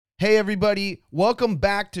Hey everybody, welcome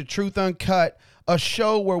back to Truth Uncut, a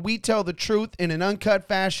show where we tell the truth in an uncut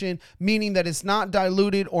fashion, meaning that it's not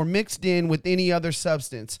diluted or mixed in with any other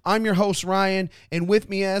substance. I'm your host Ryan, and with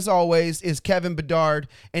me as always is Kevin Bedard,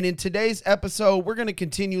 and in today's episode, we're going to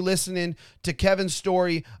continue listening to Kevin's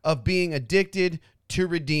story of being addicted to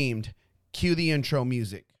redeemed. Cue the intro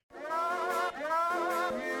music.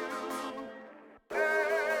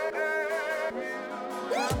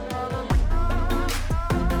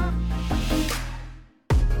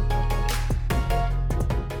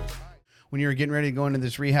 When you were getting ready to go into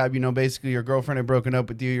this rehab, basically your girlfriend had broken up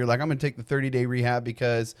with you. You're like, I'm going to take the 30-day rehab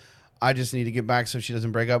because I just need to get back so she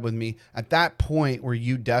doesn't break up with me. At that point, were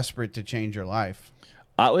you desperate to change your life?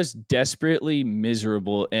 I was desperately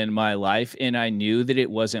miserable in my life, and I knew that it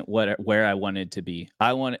wasn't where I wanted to be.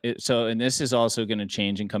 And this is also going to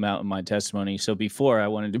change and come out in my testimony. So before, I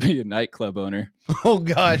wanted to be a nightclub owner. Oh,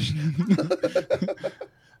 gosh.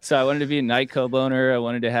 So I wanted to be a nightclub owner. I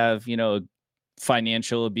wanted to have, be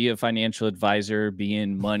a financial advisor, be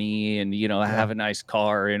in money and, have a nice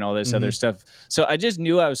car and all this other stuff. So I just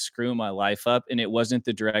knew I was screwing my life up, and it wasn't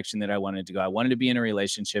the direction that I wanted to go. I wanted to be in a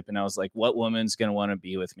relationship, and I was like, what woman's going to want to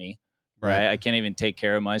be with me? Right. I can't even take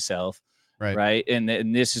care of myself. Right.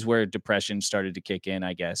 And this is where depression started to kick in,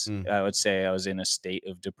 I guess. I would say I was in a state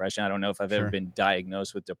of depression. I don't know if I've ever been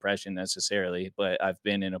diagnosed with depression necessarily, but I've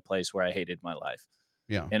been in a place where I hated my life.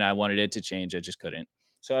 Yeah. And I wanted it to change. I just couldn't.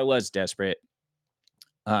 So I was desperate.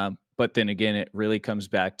 But then again, it really comes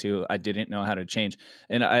back to I didn't know how to change.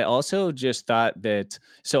 And I also just thought that,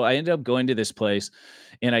 so I ended up going to this place,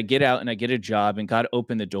 and I get out and I get a job, and God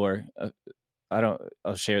opened the door.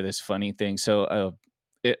 I'll share this funny thing. So,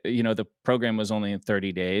 the program was only in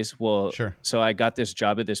 30 days. Well, so I got this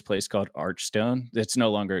job at this place called Archstone. It's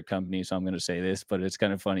no longer a company, so I'm going to say this, but it's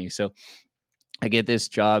kind of funny. So I get this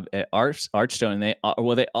job at Archstone, and they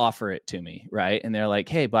offer it to me, right? And they're like,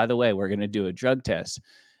 hey, by the way, we're going to do a drug test.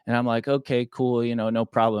 And I'm like, okay, cool, no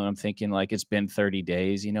problem. I'm thinking like it's been 30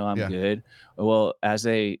 days, I'm good. Well, as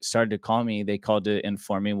they started to call me, they called to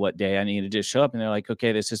inform me what day I needed to show up. And they're like,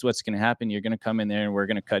 okay, this is what's going to happen. You're going to come in there, and we're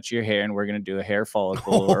going to cut your hair, and we're going to do a hair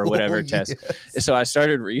follicle or whatever test. So I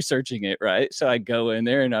started researching it, right? So I go in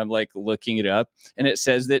there, and I'm like looking it up, and it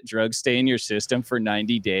says that drugs stay in your system for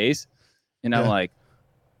 90 days. And I'm like,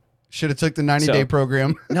 should have took the 90-day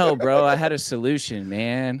program. No, bro, I had a solution,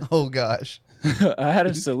 man. Oh, gosh. I had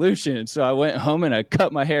a solution. So I went home and I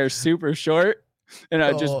cut my hair super short, and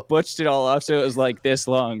I just butched it all off. So it was like this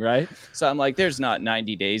long, right? So I'm like, there's not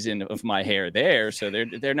 90 days of my hair there. So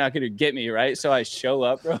they're not going to get me, right? So I show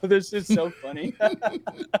up, bro. This is so funny.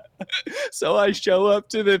 So I show up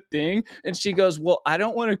to the thing, and she goes, well, I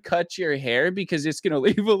don't want to cut your hair because it's going to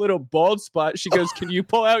leave a little bald spot. She goes, can you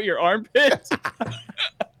pull out your armpits?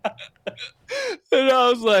 And I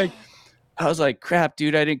was like, crap,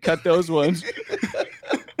 dude, I didn't cut those ones.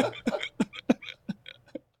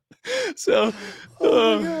 So,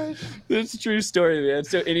 that's a true story, man.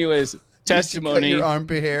 So anyways, testimony. Did she cut your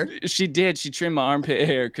armpit hair? She did. She trimmed my armpit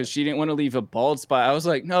hair because she didn't want to leave a bald spot. I was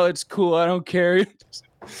like, no, it's cool. I don't care.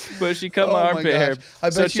 But she cut my armpit hair.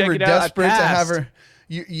 I bet you were desperate to have her.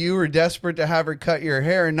 You were desperate to have her cut your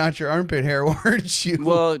hair and not your armpit hair, weren't you?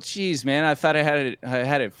 Well, geez, man, I thought I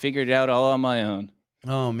had it figured out all on my own.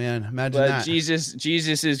 Oh man, imagine that. But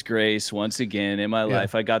Jesus' grace once again in my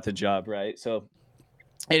life. I got the job, right? So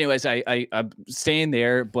anyways, I'm staying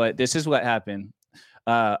there, but this is what happened.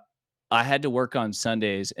 I had to work on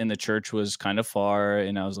Sundays, and the church was kind of far,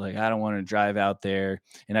 and I was like, I don't want to drive out there,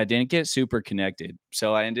 and I didn't get super connected.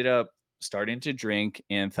 So I ended up starting to drink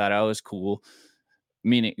and thought I was cool.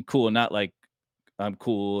 Meaning cool, not like I'm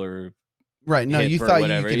cool or right. No, you thought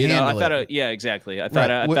whatever. You could handle it. Yeah, exactly. I thought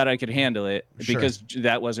I could handle it because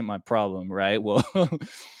that wasn't my problem, right? Well,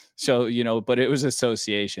 so but it was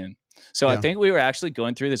association. So I think we were actually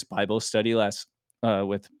going through this Bible study last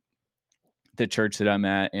with the church that I'm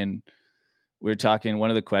at, and we were talking. One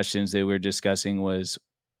of the questions that we were discussing was,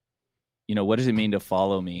 what does it mean to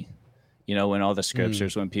follow me? When all the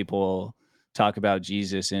scriptures, when people talk about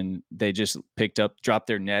Jesus and they just dropped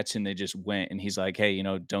their nets and they just went, and he's like, hey,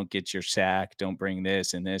 don't get your sack, don't bring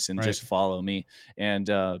this and this, and just follow me. And,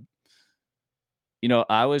 I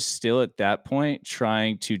was still at that point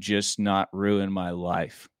trying to just not ruin my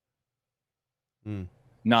life.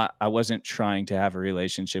 I wasn't trying to have a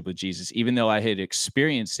relationship with Jesus, even though I had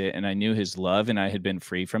experienced it and I knew his love and I had been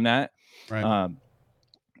free from that. Right.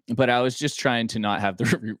 But I was just trying to not have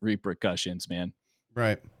the repercussions, man.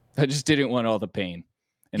 Right. I just didn't want all the pain,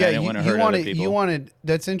 and I didn't want to hurt other people.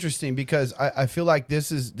 That's interesting because I feel like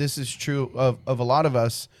this is true of a lot of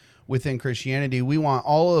us within Christianity. We want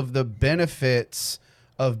all of the benefits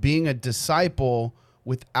of being a disciple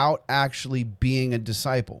without actually being a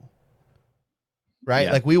disciple. Right?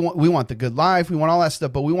 Yeah. Like we want the good life, we want all that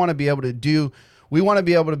stuff, but we want to be able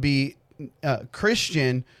to be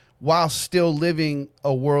Christian while still living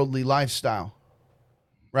a worldly lifestyle.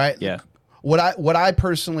 Right? Yeah. What I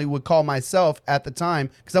personally would call myself at the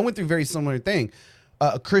time, because I went through a very similar thing,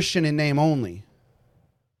 a Christian in name only.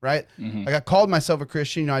 Right? Mm-hmm. Like I called myself a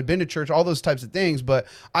Christian, I'd been to church, all those types of things, but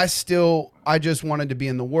I just wanted to be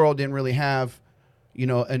in the world, didn't really have,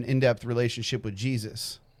 an in-depth relationship with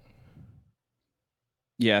Jesus.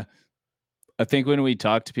 Yeah. I think when we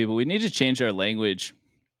talk to people, we need to change our language.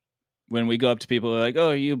 When we go up to people, we're like, "Oh,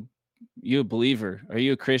 are you a believer? Are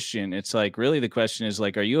you a Christian?" It's like, really the question is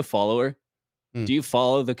like, are you a follower? Mm. Do you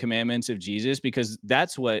follow the commandments of Jesus? Because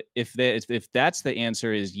that's what, if that's the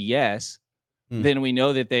answer is yes, Mm. then we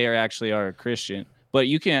know that they are a Christian. But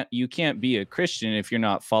you can't be a Christian if you're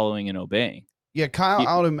not following and obeying. Yeah, Kyle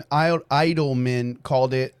Idleman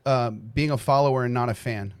called it being a follower and not a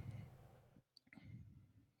fan.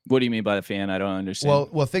 What do you mean by the fan? I don't understand.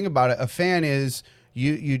 Well, think about it. A fan is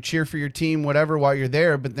you cheer for your team, whatever, while you're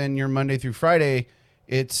there, but then your Monday through Friday,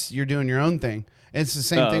 you're doing your own thing. And it's the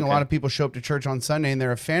same thing. Okay. A lot of people show up to church on Sunday and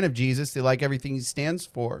they're a fan of Jesus. They like everything he stands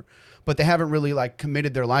for, but they haven't really like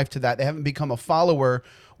committed their life to that. They haven't become a follower,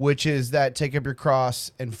 which is that take up your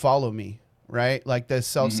cross and follow me, right? Like the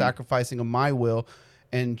self-sacrificing of my will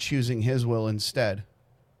and choosing his will instead.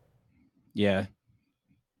 Yeah.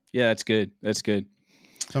 Yeah, that's good. That's good.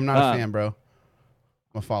 So I'm not a fan, bro.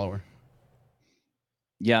 I'm a follower.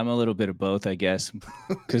 Yeah, I'm a little bit of both, I guess,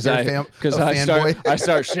 because You're I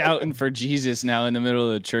start shouting for Jesus now in the middle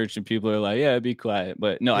of the church, and people are like, "Yeah, be quiet."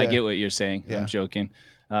 But no, I get what you're saying. Yeah. I'm joking.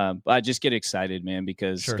 But I just get excited, man,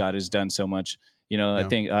 because God has done so much. I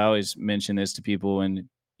think I always mention this to people, and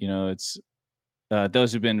it's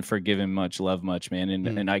those who've been forgiven much love much, man.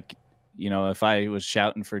 And I, if I was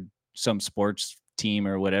shouting for some sports team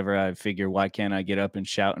or whatever, I figure, why can't I get up and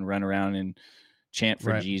shout and run around and chant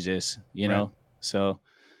for Jesus? So.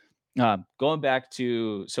 Going back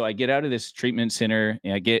to, so I get out of this treatment center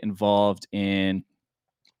and I get involved in,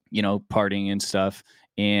 partying and stuff.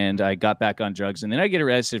 And I got back on drugs, and then I get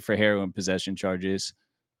arrested for heroin possession charges.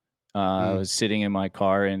 I was sitting in my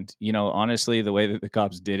car, and, honestly, the way that the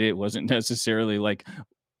cops did it wasn't necessarily like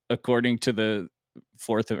according to the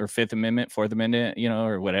Fourth Amendment,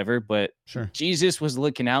 or whatever, but Jesus was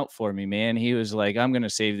looking out for me, man. He was like, I'm going to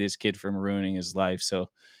save this kid from ruining his life. So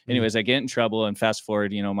anyways, I get in trouble, and fast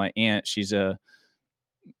forward, my aunt, she's a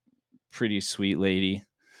pretty sweet lady.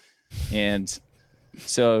 And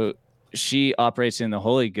so she operates in the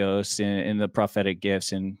Holy Ghost and in the prophetic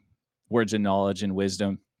gifts and words of knowledge and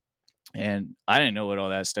wisdom. And I didn't know what all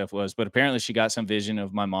that stuff was, but apparently she got some vision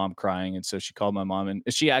of my mom crying. And so she called my mom, and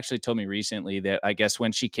she actually told me recently that I guess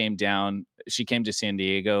when she came to San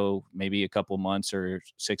Diego, maybe a couple months or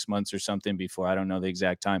 6 months or something before, I don't know the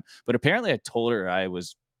exact time, but apparently I told her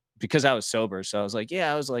because I was sober. So I was like,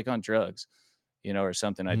 yeah, I was like on drugs, or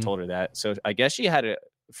something. I told her that. So I guess she had it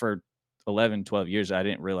for 11, 12 years. I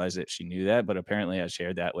didn't realize that she knew that, but apparently I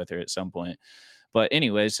shared that with her at some point. But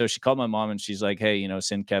anyway, so she called my mom, and she's like, hey,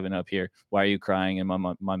 send Kevin up here. Why are you crying? And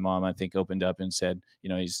my mom, I think, opened up and said,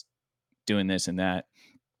 he's doing this and that.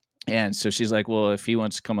 And so she's like, well, if he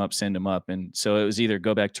wants to come up, send him up. And so it was either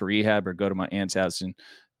go back to rehab or go to my aunt's house. And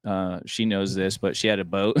she knows this, but she had a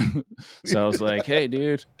boat. So I was like, hey,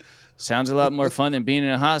 dude, sounds a lot more fun than being in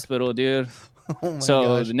a hospital, dude.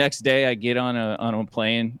 So the next day I get on a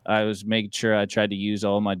plane. I was making sure I tried to use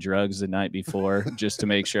all my drugs the night before just to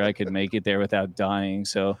make sure I could make it there without dying.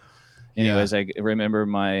 So anyways, I remember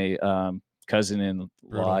my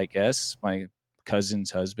cousin-in-law, I guess, my cousin's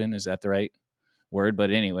husband. Is that the right word?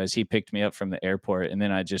 But anyways, he picked me up from the airport, and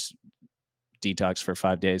then I just detoxed for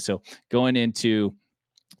 5 days. So going into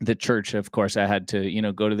the church, of course, I had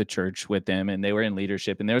to, go to the church with them, and they were in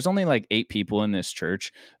leadership, and there was only like 8 people in this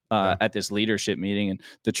church at this leadership meeting. And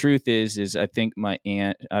the truth is I think my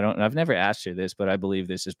aunt, I've never asked her this, but I believe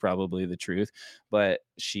this is probably the truth, but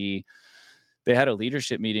they had a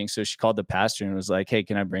leadership meeting. So she called the pastor and was like, hey,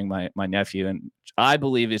 can I bring my nephew? And I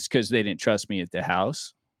believe it's because they didn't trust me at the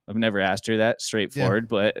house. I've never asked her that straightforward,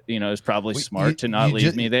 but it's probably smart to not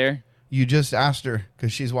leave me there. You just asked her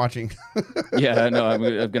because she's watching. Yeah, no, I'm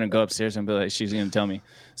going to go upstairs and be like, she's going to tell me.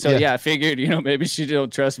 So yeah, I figured, maybe she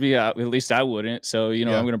don't trust me. At least I wouldn't. So, I'm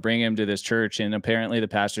going to bring him to this church. And apparently the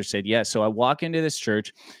pastor said yes. So I walk into this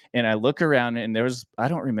church and I look around, and I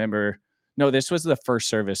don't remember. No, this was the first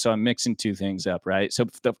service. So I'm mixing two things up, right? So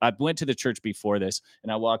I went to the church before this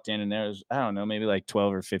and I walked in and there was, I don't know, maybe like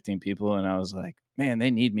 12 or 15 people. And I was like, man, they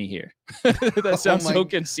need me here. That sounds so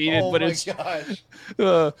conceited, but it's, gosh.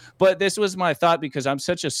 But this was my thought because I'm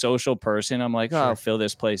such a social person. I'm like, oh, I'll fill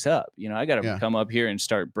this place up. You know, I got to come up here and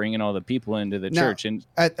start bringing all the people into the church. And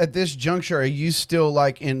at this juncture, are you still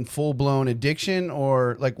like in full blown addiction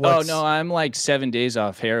or like what? Oh no, I'm like 7 days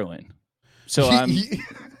off heroin. So I'm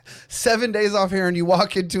 7 days off heroin. You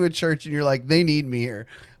walk into a church and you're like, they need me here.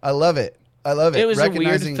 I love it. I love it. It was a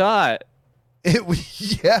weird thought.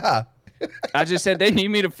 Yeah. I just said they need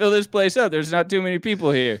me to fill this place up. There's not too many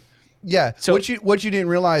people here. Yeah. So what you didn't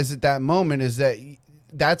realize at that moment is that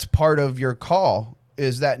that's part of your call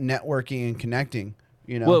is that networking and connecting.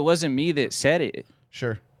 You know. Well, it wasn't me that said it.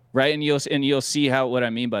 Sure. Right, and you'll see what I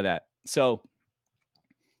mean by that. So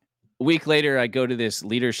a week later, I go to this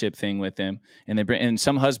leadership thing with them, and they bring in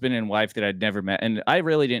some husband and wife that I'd never met, and I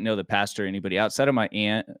really didn't know the pastor or anybody outside of my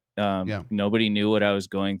aunt. Nobody knew what I was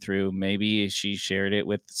going through. Maybe she shared it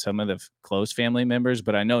with some of the close family members,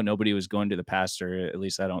 but I know nobody was going to the pastor. At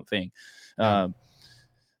least I don't think. Yeah.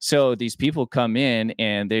 So these people come in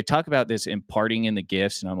and they talk about this imparting in the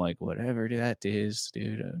gifts, and I'm like, whatever that is,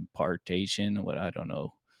 dude, impartation. What I don't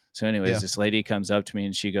know. So, anyways, this lady comes up to me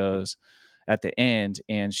and she goes, at the end,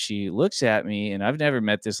 and she looks at me, and I've never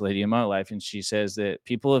met this lady in my life, and she says that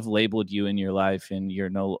people have labeled you in your life, and you're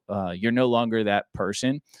no longer that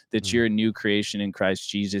person, that you're a new creation in Christ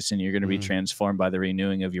Jesus, and you're going to be transformed by the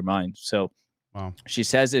renewing of your mind. So she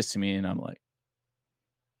says this to me, and I'm like,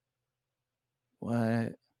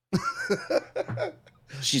 what?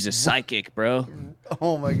 She's a psychic, bro.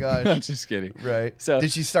 Oh my gosh. I'm just kidding. Right. So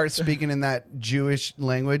did she start speaking in that Jewish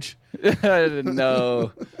language?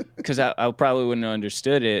 No, because I probably wouldn't have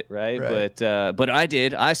understood it, right? But I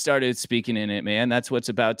did. I started speaking in it, man. That's what's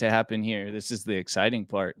about to happen here. This is the exciting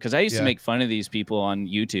part. Because I used to make fun of these people on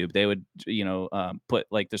YouTube. They would, put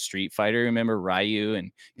like the Street Fighter. Remember Ryu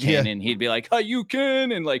and Ken, and he'd be like, "Oh, you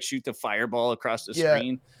can," and like shoot the fireball across the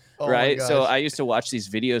screen. Oh right. So I used to watch these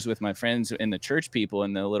videos with my friends and the church people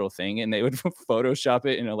in the little thing, and they would Photoshop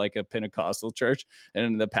it in like a Pentecostal church.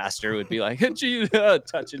 And the pastor would be like, touching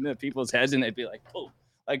the people's heads, and they'd be like, oh,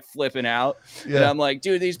 like flipping out. Yeah. And I'm like,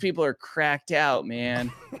 dude, these people are cracked out,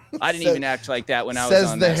 man. I didn't even act like that when I was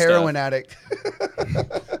on that Says the heroin addict.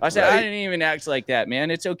 I said, I didn't even act like that,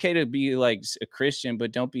 man. It's okay to be like a Christian,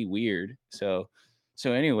 but don't be weird. So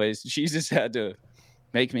anyways, Jesus had to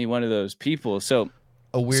make me one of those people. So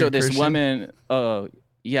this Christian woman,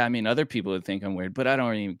 I mean, other people would think I'm weird, but I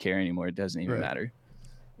don't even care anymore. It doesn't even matter.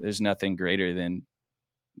 There's nothing greater than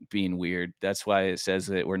being weird. That's why it says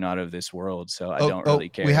that we're not of this world. So I don't really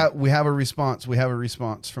care. We have a response. We have a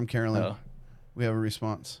response from Carolyn. We have a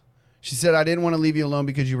response. She said, I didn't want to leave you alone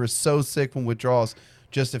because you were so sick from withdrawals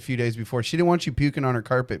just a few days before. She didn't want you puking on her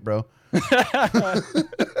carpet, bro.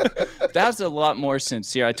 That's a lot more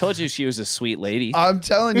sincere. I told you she was a sweet lady. I'm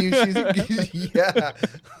telling you, she's yeah.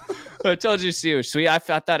 I told you she was sweet. I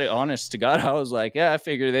thought it, honest to God. I was like, I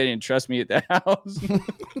figured they didn't trust me at the house.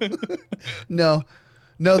 No,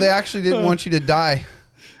 they actually didn't want you to die.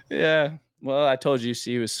 Yeah. Well, I told you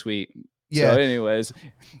she was sweet. Yeah. So anyways,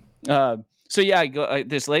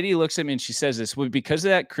 this lady looks at me and she says this, because of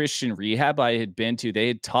that Christian rehab I had been to, they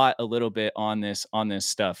had taught a little bit on this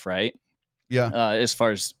stuff, right? Yeah. As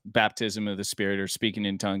far as baptism of the Spirit or speaking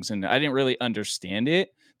in tongues. And I didn't really understand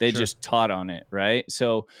it. They just taught on it. Right.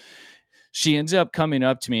 So she ends up coming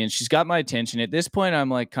up to me and she's got my attention. At this point, I'm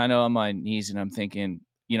like kind of on my knees and I'm thinking,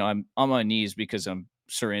 I'm on my knees because I'm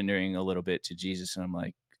surrendering a little bit to Jesus. And I'm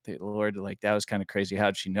like, Lord, like that was kind of crazy.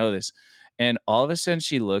 How'd she know this? And all of a sudden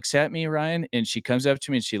she looks at me, Ryan, and she comes up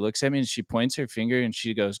to me and she looks at me and she points her finger and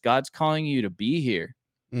she goes, God's calling you to be here.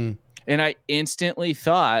 And I instantly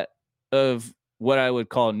thought of what I would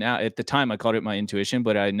call now, at the time I called it my intuition,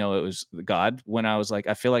 but I know it was God, when I was like,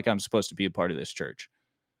 I feel like I'm supposed to be a part of this church.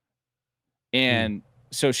 And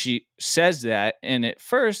so she says that. And at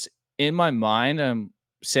first in my mind, I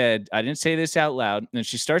didn't say this out loud. And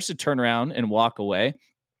she starts to turn around and walk away.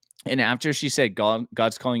 And after she said,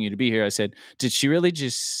 God's calling you to be here, I said, did she really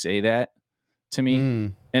just say that to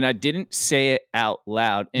me? And I didn't say it out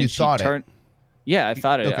loud. And she turned. Yeah, I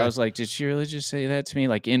thought it. Okay. I was like, did she really just say that to me?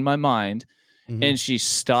 Like in my mind. And she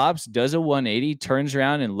stops, does a 180, turns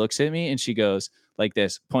around and looks at me. And she goes like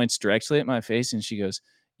this, points directly at my face. And she goes,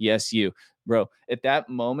 yes, you. Bro, at that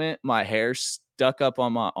moment, my hair stuck up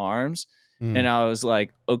on my arms. And I was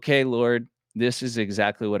like, okay, Lord, this is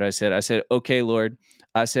exactly what I said. I said, okay, Lord.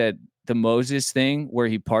 I said, the Moses thing where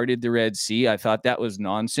he parted the Red Sea, I thought that was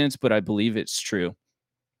nonsense, but I believe it's true.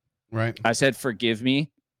 Right. I said, forgive me.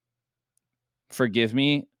 forgive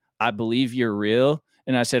me. I believe you're real.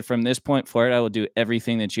 And I said, from this point forward, I will do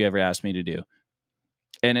everything that you ever asked me to do.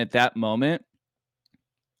 And at that moment,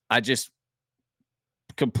 I just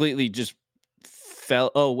completely just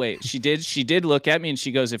felt, oh, wait, she did look at me and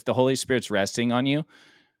she goes, if the Holy Spirit's resting on you,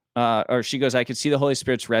 or she goes, I could see the Holy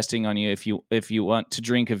Spirit's resting on you. If you want to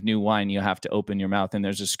drink of new wine, you have to open your mouth. And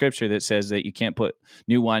there's a scripture that says that you can't put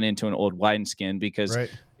new wine into an old wineskin because,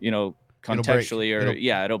 Right. It'll break. contextually,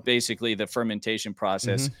 or it'll basically the fermentation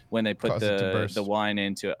process when they put Cause it to burst. the wine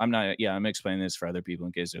into it. I'm explaining this for other people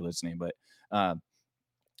in case they're listening, but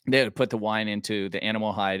they would put the wine into the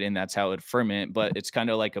animal hide and that's how it would ferment, but it's kind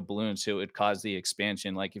of like a balloon. So it would cause the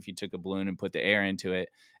expansion. Like if you took a balloon and put the air into it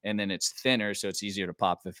and then it's thinner, so it's easier to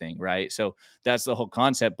pop the thing. Right. So that's the whole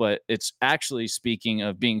concept, but it's actually speaking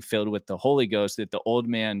of being filled with the Holy Ghost, that the old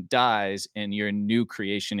man dies and you're a new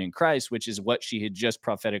creation in Christ, which is what she had just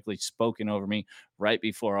prophetically spoken over me right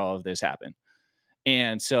before all of this happened.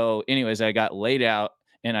 And so anyways, I got laid out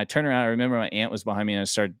and I turned around. I remember my aunt was behind me and I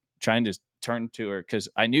started trying to turn to her because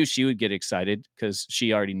I knew she would get excited because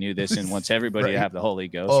she already knew this and wants everybody Right. to have the Holy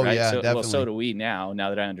Ghost. Oh, right. yeah, So, definitely. so do we now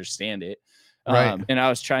that I understand it. Right. And I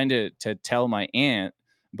was trying to tell my aunt,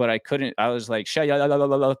 but I couldn't. I was like,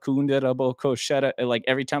 like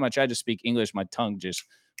every time I tried to speak English, my tongue just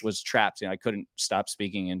was trapped and I couldn't stop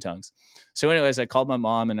speaking in tongues. So anyways, I called my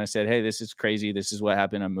mom and I said, hey, this is crazy. This is what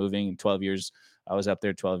happened. I'm moving in 12 years. I was up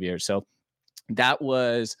there 12 years. So that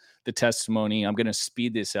was the testimony. I'm going to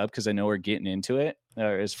speed this up because I know we're getting into it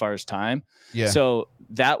as far as time. Yeah. So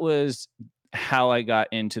that was how I got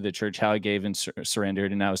into the church, how I gave and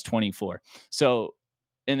surrendered. And I was 24. So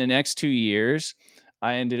in the next 2 years,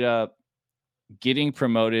 I ended up getting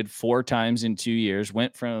promoted 4 times in 2 years,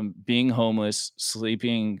 went from being homeless,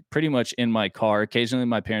 sleeping pretty much in my car. Occasionally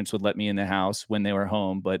my parents would let me in the house when they were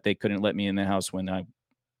home, but they couldn't let me in the house when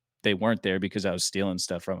they weren't there because I was stealing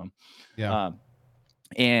stuff from them. Yeah.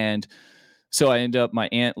 And so I end up, my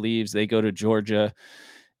aunt leaves, they go to Georgia,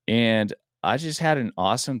 and I just had an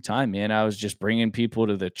awesome time, man. I was just bringing people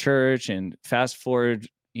to the church, and fast forward,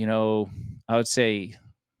 I would say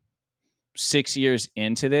 6 years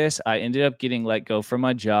into this, I ended up getting let go from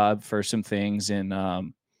my job for some things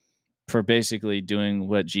and for basically doing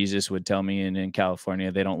what Jesus would tell me. And in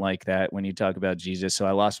California, they don't like that when you talk about Jesus. So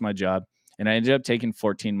I lost my job and I ended up taking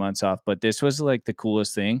 14 months off. But this was like the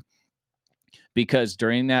coolest thing because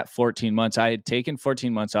during that 14 months, I had taken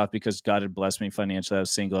 14 months off because God had blessed me financially. I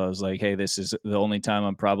was single. I was like, hey, this is the only time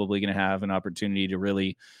I'm probably going to have an opportunity to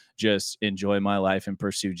really just enjoy my life and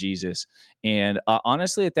pursue Jesus. And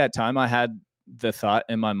honestly, at that time, I had the thought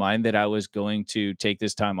in my mind that I was going to take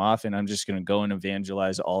this time off and I'm just going to go and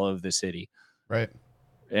evangelize all of the city. Right.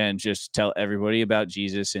 And just tell everybody about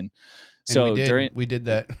Jesus. And And so we did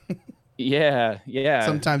that. Yeah.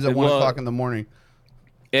 Sometimes at 1 o'clock in the morning.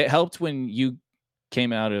 It helped when you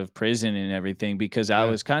came out of prison and everything because I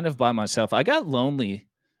was kind of by myself. I got lonely.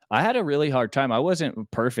 I had a really hard time. I wasn't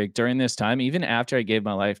perfect during this time. Even after I gave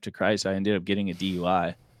my life to Christ, I ended up getting a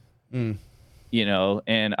DUI.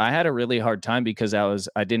 And I had a really hard time because I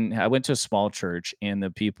went to a small church and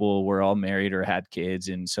the people were all married or had kids.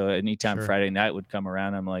 And so anytime Friday night would come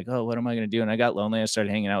around, I'm like, oh, what am I going to do? And I got lonely. I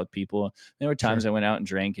started hanging out with people. There were times I went out and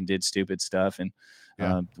drank and did stupid stuff and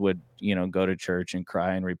would, go to church and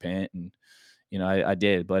cry and repent. And, I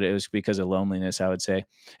did, but it was because of loneliness, I would say.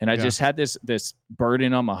 And I just had this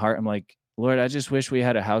burden on my heart. I'm like, Lord, I just wish we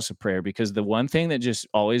had a house of prayer because the one thing that just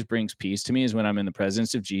always brings peace to me is when I'm in the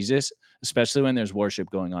presence of Jesus, especially when there's worship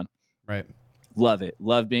going on. Right. Love it.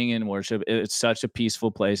 Love being in worship. It's such a peaceful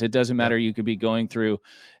place. It doesn't matter. You could be going through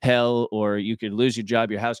hell or you could lose your job.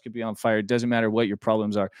 Your house could be on fire. It doesn't matter what your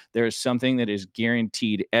problems are. There is something that is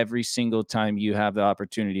guaranteed every single time you have the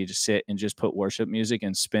opportunity to sit and just put worship music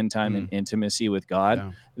and spend time in intimacy with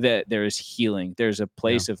God, that there is healing. There's a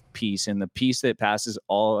place of peace, and the peace that passes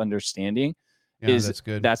all understanding that's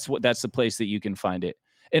good. That's the place that you can find it.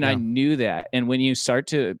 And I knew that. And when you start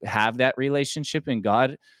to have that relationship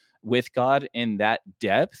with God in that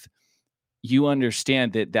depth, you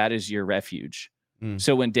understand that is your refuge.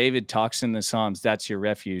 So when David talks in the Psalms, that's your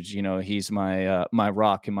refuge. He's my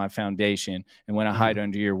rock and my foundation. And when I hide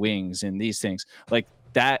under your wings and these things, like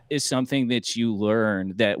that is something that you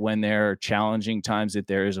learn, that when there are challenging times, that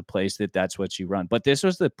there is a place that's what you run. But this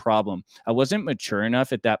was the problem. I wasn't mature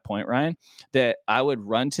enough at that point, Ryan, that I would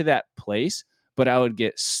run to that place, but I would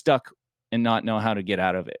get stuck and not know how to get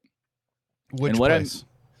out of it. Which place?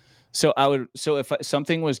 So if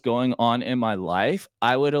something was going on in my life,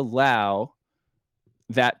 I would allow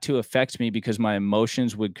that to affect me because my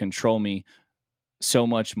emotions would control me so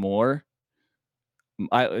much more.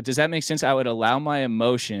 Does that make sense? I would allow my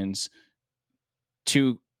emotions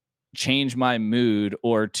to change my mood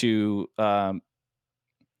or to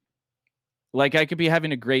like I could be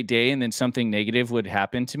having a great day and then something negative would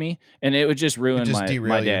happen to me and it would just It ruin just my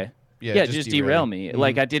derail you. day. Yeah, Yeah, just just derail you. derail me.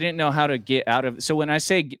 Like I didn't know how to get out of. So when I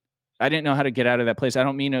say I didn't know how to get out of that place, I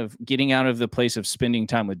don't mean of getting out of the place of spending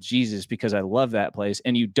time with Jesus, because I love that place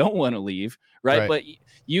and you don't want to leave, right? Right. But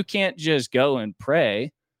you can't just go and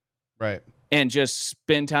pray Right. and just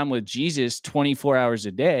spend time with Jesus 24 hours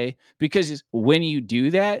a day, because when you do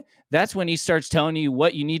that, that's when he starts telling you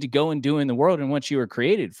what you need to go and do in the world and what you were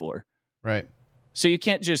created for. Right. So you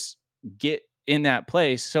can't just get in that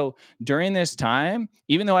place. So during this time,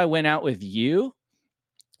 even though I went out with you,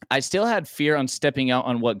 I still had fear on stepping out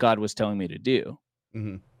on what God was telling me to do.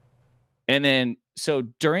 Mm-hmm. And then, so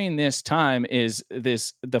during this time is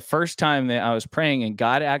the first time that I was praying, and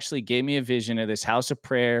God actually gave me a vision of this house of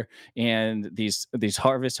prayer and these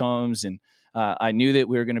harvest homes. And I knew that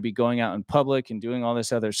we were going to be going out in public and doing all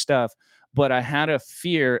this other stuff, but I had a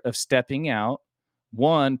fear of stepping out.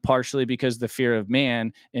 One, partially because the fear of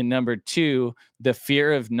man, and number two, the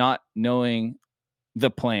fear of not knowing the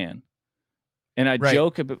plan. And I Right.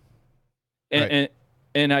 joke about,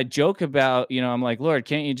 and I joke about, I'm like, Lord,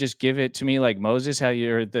 can't you just give it to me like Moses, how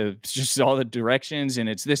you're just all the directions and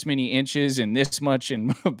it's this many inches and this much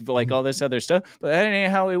and like all this other stuff. But that ain't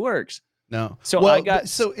how it works. No. So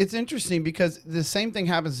so it's interesting because the same thing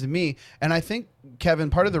happens to me. And I think, Kevin,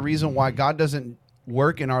 part of the reason why God doesn't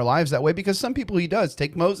work in our lives that way, because some people he does.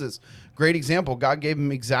 Take Moses. Great example. God gave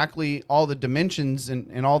him exactly all the dimensions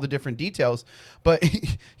and all the different details. But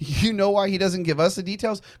you know why he doesn't give us the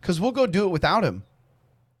details? Because we'll go do it without him.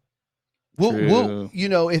 We'll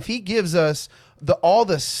if he gives us all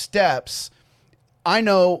the steps, I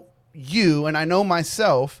know you and I know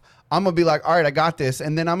myself, I'm going to be like, all right, I got this.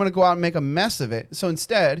 And then I'm going to go out and make a mess of it. So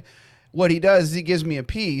instead, what he does is he gives me a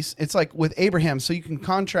peace. It's like with Abraham. So you can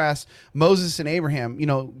contrast Moses and Abraham.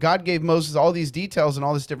 God gave Moses all these details and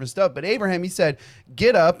all this different stuff. But Abraham, he said,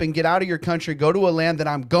 get up and get out of your country, go to a land that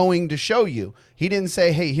I'm going to show you. He didn't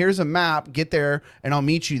say, hey, here's a map, get there and I'll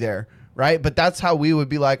meet you there. Right. But that's how we would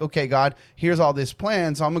be like, okay, God, here's all this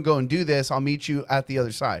plan. So I'm going to go and do this. I'll meet you at the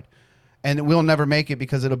other side. And we'll never make it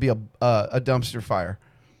because it'll be a dumpster fire.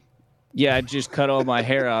 Yeah, I'd just cut all my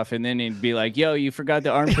hair off and then he'd be like, yo, you forgot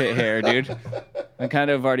the armpit hair, dude. I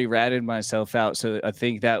kind of already ratted myself out. So I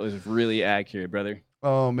think that was really accurate, brother.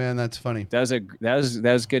 Oh, man, that's funny. That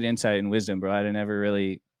was good insight and wisdom, bro. I'd never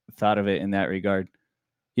really thought of it in that regard.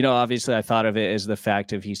 Obviously I thought of it as the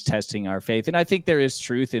fact of he's testing our faith. And I think there is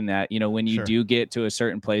truth in that, when you do get to a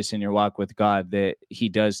certain place in your walk with God, that he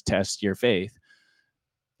does test your faith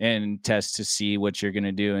and test to see what you're going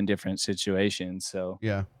to do in different situations. So,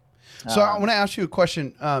 yeah. So I want to ask you a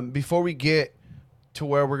question before we get to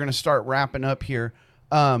where we're going to start wrapping up here.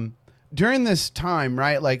 During this time,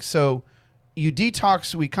 right? Like, so you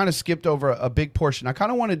detox, we kind of skipped over a big portion. I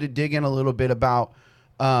kind of wanted to dig in a little bit about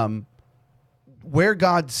where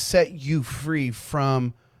God set you free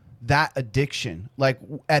from that addiction. Like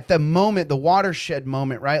at the moment, the watershed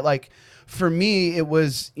moment, right? Like for me, it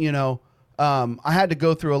was, I had to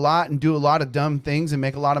go through a lot and do a lot of dumb things and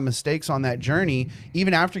make a lot of mistakes on that journey.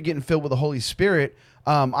 Even after getting filled with the Holy Spirit,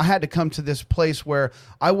 I had to come to this place where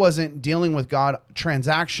I wasn't dealing with God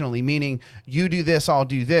transactionally, meaning you do this, I'll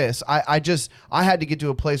do this. I had to get to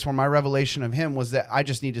a place where my revelation of him was that I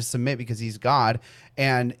just need to submit because he's God.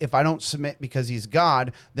 And if I don't submit because he's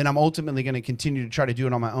God, then I'm ultimately going to continue to try to do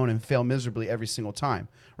it on my own and fail miserably every single time.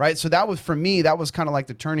 Right. So that was, for me, that was kind of like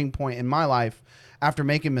the turning point in my life after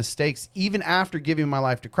making mistakes, even after giving my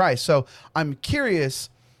life to Christ. So I'm curious,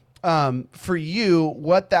 for you,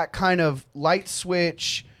 what that kind of light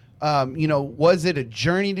switch, was it a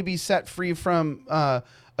journey to be set free from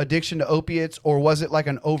addiction to opiates, or was it like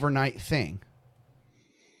an overnight thing?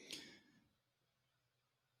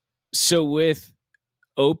 So with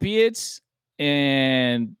opiates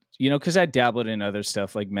and, because I dabbled in other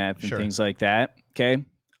stuff like meth and things like that. Okay.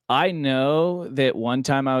 I know that one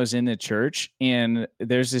time I was in the church and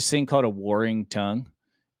there's this thing called a warring tongue,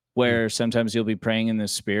 where sometimes you'll be praying in the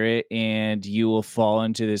spirit and you will fall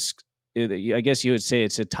into this, I guess you would say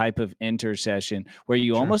it's a type of intercession where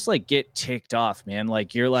you almost like get ticked off, man.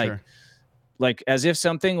 Like you're like as if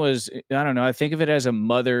something was, I don't know. I think of it as a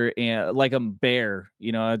mother and like a bear,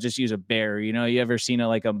 I'll just use a bear. You ever seen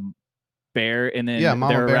like a bear and then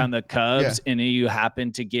they're around the cubs and you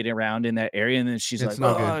happen to get around in that area and then she's like,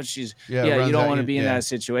 oh, she's you don't want to be in that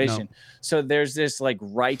situation. No. So there's this like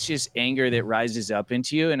righteous anger that rises up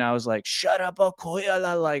into you. And I was like, shut up,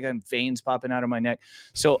 Okoyala, like I'm veins popping out of my neck.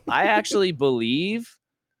 So I actually believe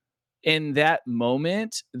in that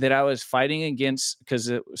moment that I was fighting against, because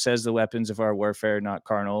it says the weapons of our warfare are not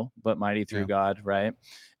carnal, but mighty through Yeah. God, right?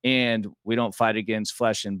 And we don't fight against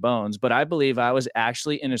flesh and bones. But I believe I was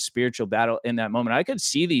actually in a spiritual battle in that moment. I could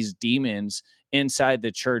see these demons inside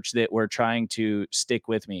the church that were trying to stick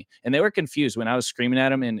with me. And they were confused when I was screaming at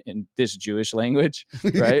them in this Jewish language,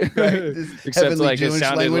 right? Right. This Except heavenly like it Jewish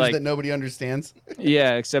sounded language like, that nobody understands.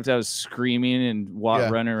 yeah, except I was screaming and Yeah.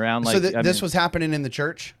 running around So like this was happening in the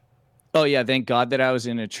church? oh yeah, thank God that I was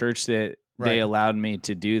in a church that they Right. allowed me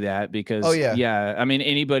to do that, because Oh, yeah. I mean,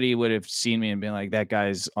 anybody would have seen me and been like, that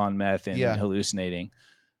guy's on meth and Yeah. hallucinating.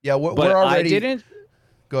 Yeah, we're But already...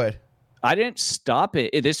 Go ahead. I didn't stop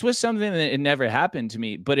it. This was something that it never happened to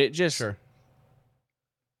me, but it just, Sure.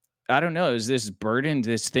 I don't know, it was this burden,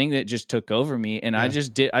 this thing that just took over me, and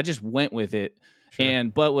Yeah. I just went with it. Sure.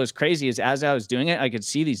 And but what's crazy is as I was doing it, I could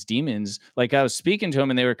see these demons. Like I was speaking to them,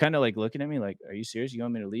 and they were kind of like looking at me like, "Are you serious? You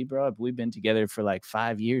want me to leave, bro? We've been together for like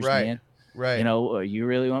 5 years, Right. man. Right. You know, you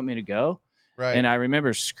really want me to go?" Right. And I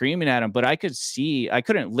remember screaming at them, but I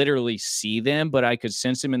couldn't literally see them, but I could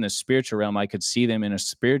sense them in the spiritual realm. I could see them in a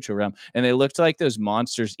spiritual realm, and they looked like those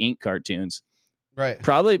Monsters Inc. cartoons. Right.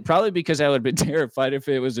 Probably because I would have been terrified. If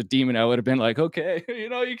it was a demon, I would have been like, okay,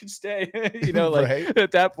 you can stay, like Right.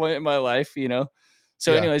 at that point in my life,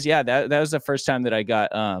 So Yeah. anyways, yeah, that was the first time that I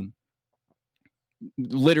got,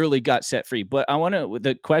 literally got set free. But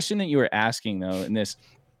the question that you were asking though, in this,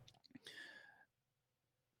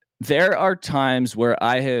 there are times where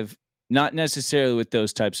I have, not necessarily with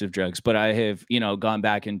those types of drugs, but I have, gone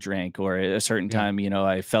back and drank, or at a certain Yeah. time,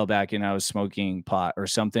 I fell back and I was smoking pot or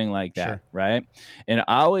something like that. Sure. Right. And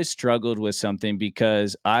I always struggled with something,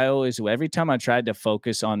 because every time I tried to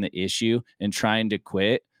focus on the issue and trying to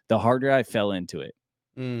quit, the harder I fell into it.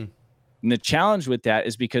 Mm. And the challenge with that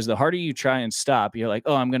is because the harder you try and stop, you're like,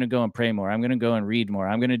 oh, I'm going to go and pray more. I'm going to go and read more.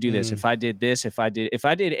 I'm going to do this. If I did this, if I did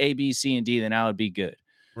A, B, C, and D, then I would be good.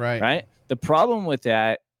 Right. Right. The problem with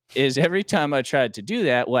that is every time I tried to do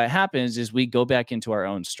that, what happens is we go back into our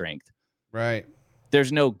own strength. Right.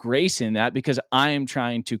 There's no grace in that, because I am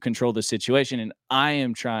trying to control the situation, and I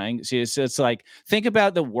am trying. See, it's like, think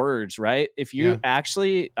about the words, right? If you I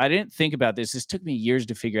didn't think about this. This took me years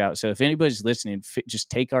to figure out. So if anybody's listening, just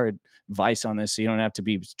take our advice on this, so you don't have to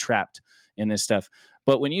be trapped in this stuff.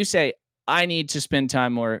 But when you say, I need to spend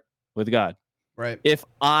time more with God, Right.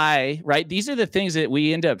 right, these are the things that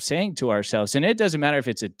we end up saying to ourselves. And it doesn't matter if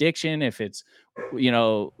it's addiction, if it's,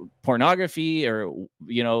 pornography, or,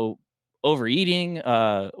 overeating,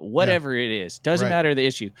 whatever it is, doesn't matter the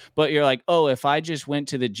issue. But you're like, oh, if I just went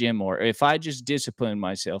to the gym more, if I just disciplined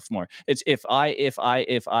myself more, it's if I,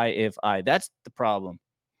 that's the problem.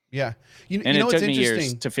 Yeah. And it took me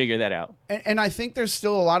years to figure that out. And I think there's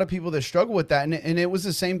still a lot of people that struggle with that. And it was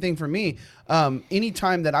the same thing for me.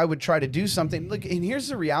 Anytime that I would try to do something, look, and here's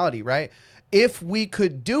the reality, right? If we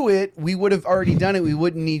could do it, we would have already done it. We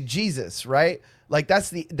wouldn't need Jesus, right? Like that's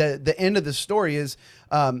the end of the story is,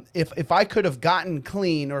 if I could have gotten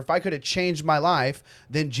clean, or if I could have changed my life,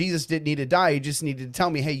 then Jesus didn't need to die. He just needed to tell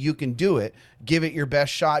me, hey, you can do it. Give it your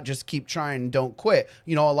best shot. Just keep trying and don't quit.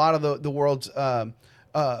 A lot of the world's,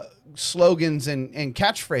 slogans and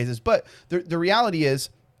catchphrases. But the reality is,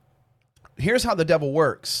 here's how the devil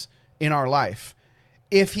works in our life.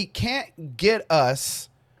 If he can't get us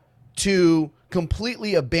to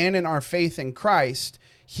completely abandon our faith in Christ,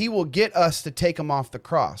 he will get us to take him off the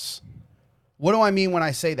cross. What do I mean when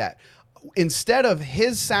I say that? Instead of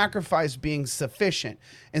his sacrifice being sufficient,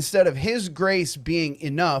 instead of his grace being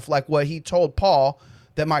enough, like what he told Paul,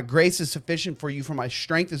 that my grace is sufficient for you, for my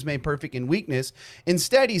strength is made perfect in weakness.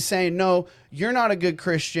 Instead, he's saying, no, you're not a good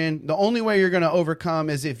Christian. The only way you're going to overcome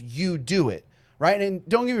is if you do it, right? And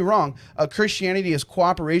don't get me wrong, Christianity is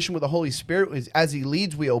cooperation with the Holy Spirit. As he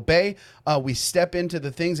leads, we obey. We step into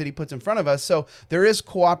the things that he puts in front of us. So there is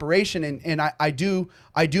cooperation, and I do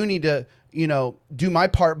need to, do my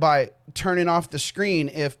part by turning off the screen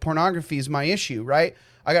if pornography is my issue, right?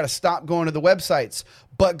 I got to stop going to the websites.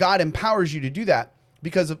 But God empowers you to do that,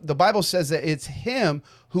 because the Bible says that it's him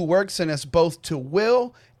who works in us both to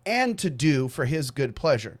will and to do for his good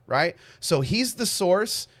pleasure, right? So he's the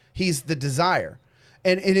source, he's the desire.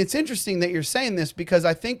 And it's interesting that you're saying this, because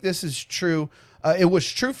I think this is true. It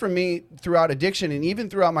was true for me throughout addiction, and even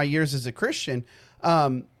throughout my years as a Christian,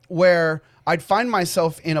 where I'd find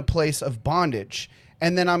myself in a place of bondage.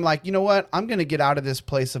 And then I'm like, you know what? I'm going to get out of this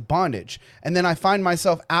place of bondage. And then I find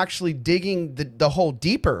myself actually digging the hole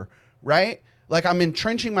deeper, right? Like I'm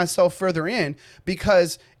entrenching myself further in,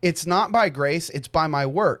 because it's not by grace, it's by my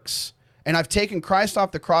works. And I've taken Christ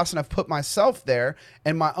off the cross and I've put myself there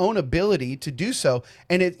and my own ability to do so.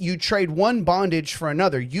 And you trade one bondage for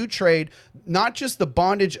another. You trade not just the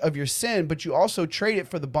bondage of your sin, but you also trade it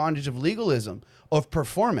for the bondage of legalism, of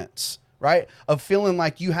performance, right? Of feeling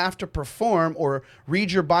like you have to perform or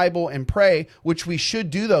read your Bible and pray, which we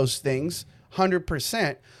should do those things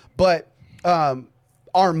 100%. But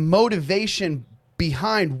our motivation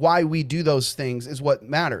behind why we do those things is what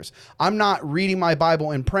matters. I'm not reading my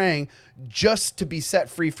Bible and praying just to be set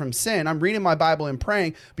free from sin. I'm reading my Bible and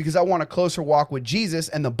praying because I want a closer walk with Jesus,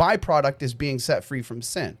 and the byproduct is being set free from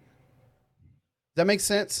sin. Does that make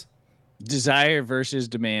sense? Desire versus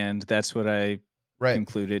demand. That's what I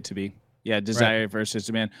conclude it to be. Yeah, desire versus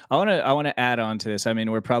demand. I want to add on to this. I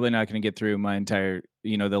mean, we're probably not going to get through my entire,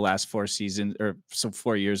 the last 4 seasons or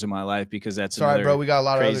 4 years of my life, because that's sorry, bro. We got a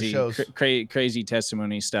lot of other shows, crazy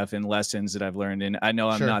testimony stuff and lessons that I've learned. And I know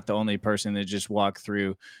I'm not the only person that just walked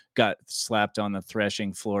through, got slapped on the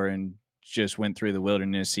threshing floor, and just went through the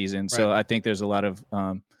wilderness season. So I think there's a lot of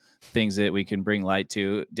things that we can bring light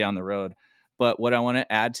to down the road. But what I want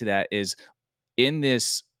to add to that is, in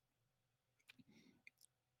this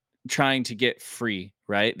trying to get free,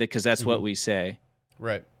 right? Because that's what we say.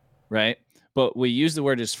 Right. But we use the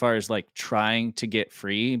word as far as like trying to get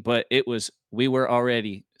free, but we were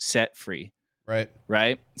already set free.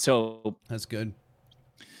 Right. So that's good.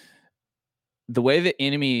 The way the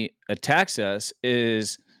enemy attacks us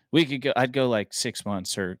is I'd go like 6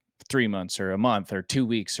 months or 3 months or a month or 2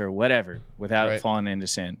 weeks or whatever without falling into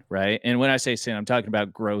sin. Right. And when I say sin, I'm talking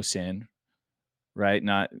about gross sin, right?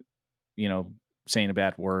 Not, saying a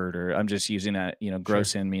bad word, or I'm just using that, gross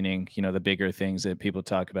sin, meaning, the bigger things that people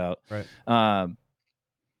talk about. The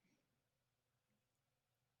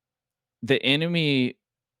enemy,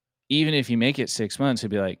 even if you make it 6 months,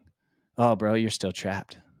 he'd be like, "Oh, bro, you're still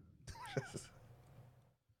trapped."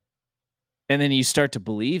 And then you start to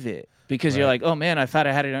believe it, because you're like, "Oh man, I thought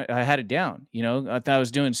I had it down. I thought I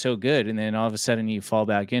was doing so good." And then all of a sudden you fall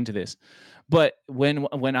back into this. But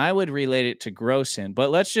when I would relate it to gross sin,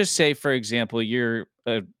 but let's just say, for example, you're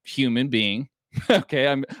a human being. Okay,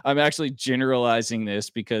 I'm actually generalizing this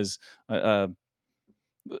because, and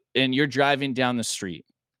you're driving down the street,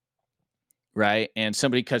 right? And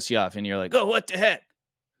somebody cuts you off, and you're like, "Oh, what the heck?"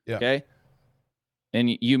 Yeah. Okay. And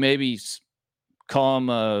you maybe call them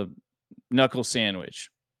a knuckle sandwich,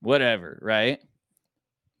 whatever, right?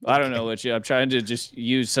 I don't know what I'm trying to just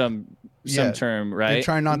use some term, right? You're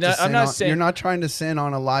trying not to sin. You're not trying to sin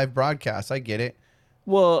on a live broadcast. I get it.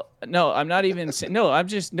 Well, no, I'm not even saying,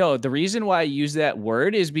 the reason why I use that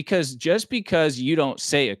word is because just because you don't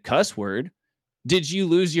say a cuss word, did you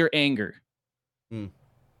lose your anger? And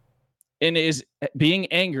is being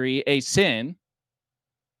angry a sin?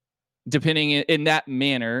 Depending in that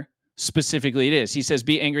manner, specifically it is. He says,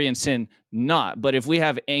 be angry and sin not. But if we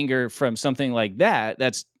have anger from something like that,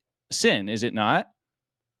 that's sin, is it not?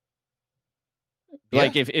 Yeah.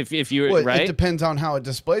 Like if you right, it depends on how it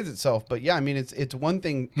displays itself. But yeah, I mean, it's one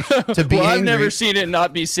thing to be. Well, angry. I've never seen it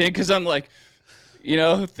not be sin, because I'm like,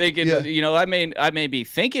 thinking, I may be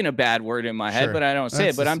thinking a bad word in my head, but I don't say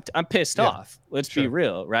it. But I'm pissed off. Let's be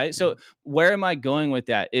real, right? So where am I going with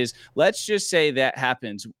that? Is, let's just say that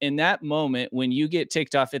happens in that moment when you get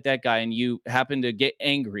ticked off at that guy and you happen to get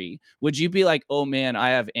angry. Would you be like, "Oh man,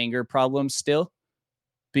 I have anger problems still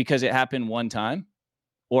because it happened one time,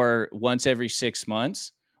 or once every 6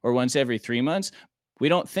 months, or once every 3 months?" We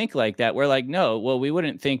don't think like that. We're like, no, well, we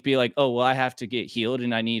wouldn't be like, "Oh, well, I have to get healed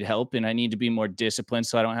and I need help and I need to be more disciplined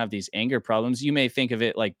so I don't have these anger problems." You may think of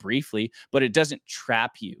it like briefly, but it doesn't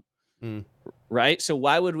trap you. Right? So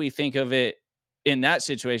why would we think of it in that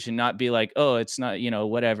situation, not be like, "Oh, it's not,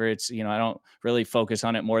 whatever. It's, I don't really focus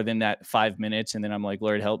on it more than that 5 minutes. And then I'm like,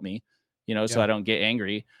 Lord, help me, so I don't get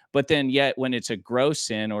angry." But then yet when it's a gross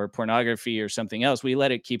sin or pornography or something else, we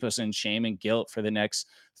let it keep us in shame and guilt for the next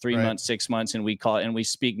 3 months, 6 months. And we call it, and we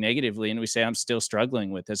speak negatively, and we say, "I'm still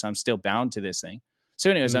struggling with this. I'm still bound to this thing." So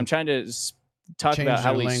anyways, I'm trying to talk about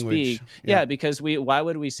how we speak. Yeah. Because why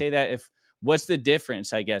would we say that? What's the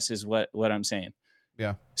difference, I guess, is what I'm saying.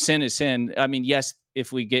 Yeah. Sin is sin. I mean, yes,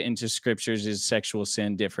 if we get into scriptures, is sexual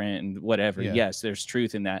sin different and whatever? Yeah. Yes, there's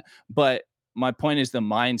truth in that. But my point is the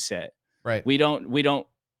mindset. Right. We don't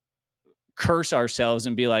curse ourselves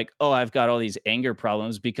and be like, "Oh, I've got all these anger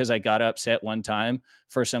problems because I got upset one time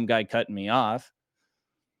for some guy cutting me off."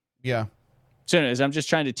 Yeah. So anyways, I'm just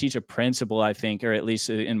trying to teach a principle, I think, or at least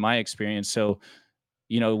in my experience. So,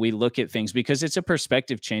 we look at things because it's a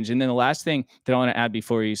perspective change. And then the last thing that I want to add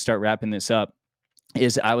before we start wrapping this up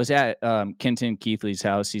is, I was at Kenton Keithley's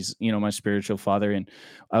house. He's, my spiritual father. And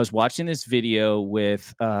I was watching this video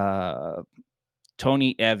with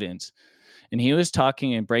Tony Evans. and he was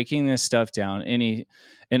talking and breaking this stuff down.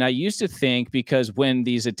 And I used to think, because when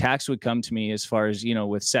these attacks would come to me, as far as,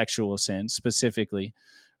 with sexual sin specifically,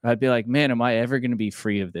 I'd be like, man, am I ever going to be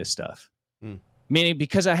free of this stuff? Mm. Meaning,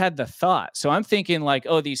 because I had the thought. So I'm thinking like,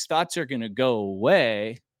 oh, these thoughts are going to go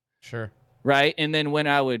away. Sure. Right. And then when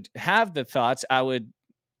I would have the thoughts, I would,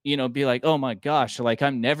 be like, oh my gosh, like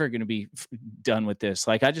I'm never going to be done with this.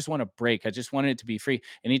 Like, I just want to break. I just wanted it to be free.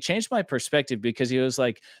 And he changed my perspective, because he was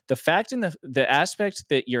like, the fact and the aspect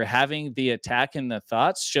that you're having the attack and the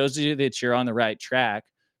thoughts shows you that you're on the right track,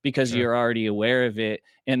 because Sure. you're already aware of it.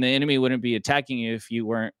 And the enemy wouldn't be attacking you if you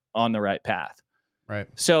weren't on the right path. Right.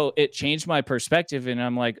 So it changed my perspective, and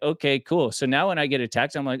I'm like, okay, cool. So now when I get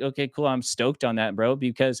attacked, I'm like, okay, cool. I'm stoked on that, bro,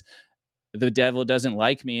 because the devil doesn't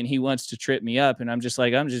like me and he wants to trip me up. And I'm just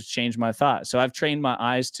like, I'm just change my thought. So I've trained my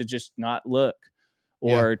eyes to just not look,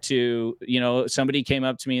 or to, somebody came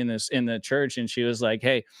up to me in the church, and she was like,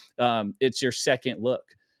 hey, it's your second look.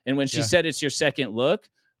 And when she said it's your second look,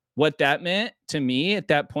 what that meant to me at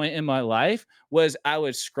that point in my life was I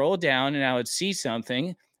would scroll down and I would see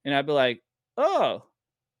something and I'd be like, oh,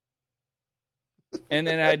 and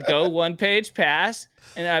then I'd go one page past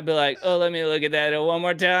and I'd be like, oh, let me look at that one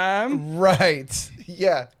more time. Right.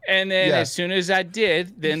 Yeah. And then as soon as I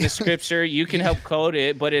did, then the scripture, you can help quote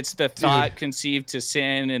it, but it's the thought conceived to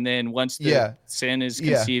sin. And then once the sin is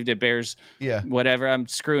conceived, it bears whatever. I'm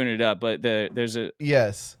screwing it up, but there's a...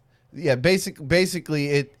 Yes. Yeah.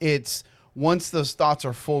 Basically it's once those thoughts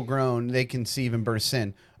are full grown, they conceive and birth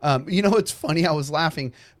sin. It's funny. I was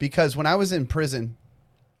laughing because when I was in prison,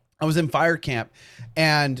 I was in fire camp,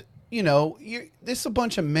 and there's a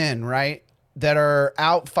bunch of men, right, that are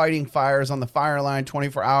out fighting fires on the fire line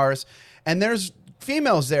 24 hours. And there's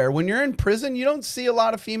females there. When you're in prison, you don't see a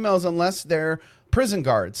lot of females unless they're prison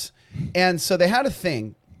guards. And so they had a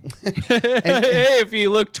thing. Hey, if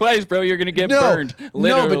you look twice, bro, you're going to get burned.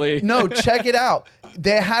 Literally. No, check it out.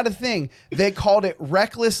 They had a thing. They called it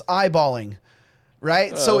reckless eyeballing.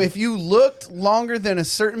 Right. So if you looked longer than a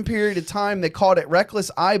certain period of time, they called it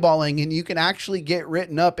reckless eyeballing, and you can actually get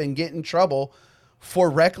written up and get in trouble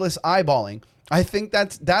for reckless eyeballing. I think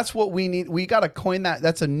that's what we need. We got to coin that.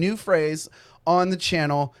 That's a new phrase on the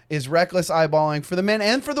channel, is reckless eyeballing, for the men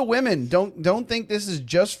and for the women. Don't think this is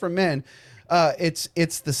just for men.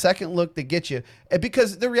 It's the second look that gets you,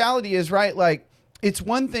 because the reality is, right, like, it's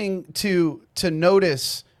one thing to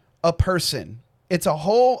notice a person. It's a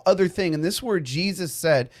whole other thing. And this is where Jesus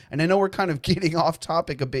said, and I know we're kind of getting off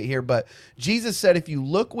topic a bit here, but Jesus said, if you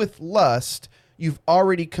look with lust, you've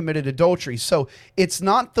already committed adultery. So it's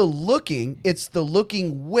not the looking, it's the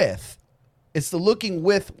looking with. It's the looking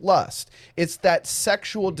with lust. It's that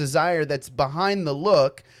sexual desire that's behind the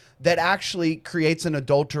look that actually creates an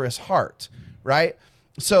adulterous heart, right?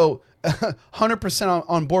 So 100%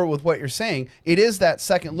 on board with what you're saying. It is that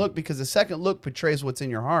second look, because the second look portrays what's in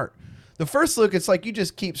your heart. The first look, it's like you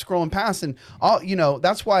just keep scrolling past, and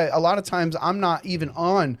that's why a lot of times I'm not even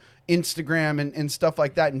on Instagram and stuff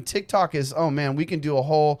like that. And TikTok is, oh man, we can do a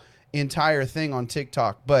whole entire thing on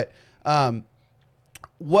TikTok. But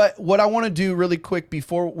what I want to do really quick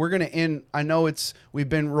before we're going to end, I know we've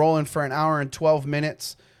been rolling for an hour and 12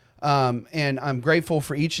 minutes. And I'm grateful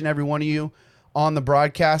for each and every one of you on the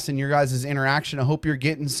broadcast and your guys' interaction. I hope you're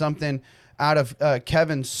getting something out of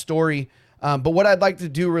Kevin's story. But what I'd like to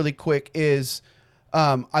do really quick is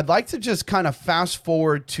I'd like to just kind of fast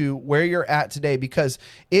forward to where you're at today, because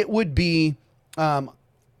it would be wrong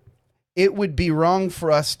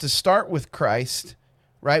for us to start with Christ,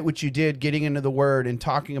 right? Which you did, getting into the Word and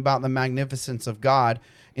talking about the magnificence of God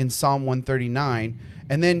in Psalm 139,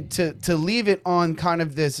 and then to leave it on kind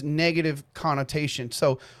of this negative connotation.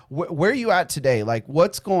 So where are you at today? Like,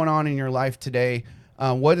 what's going on in your life today?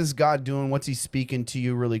 What is God doing? What's he speaking to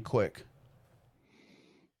you really quick?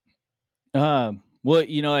 Well,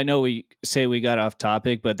 I know we say we got off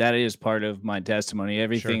topic, but that is part of my testimony.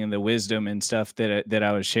 Everything and the wisdom and stuff that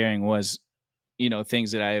I was sharing was,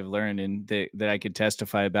 things that I have learned and that I could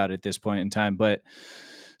testify about at this point in time. But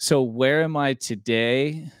so where am I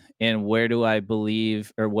today, and where do I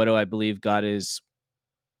believe, or what do I believe God is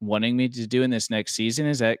wanting me to do in this next season?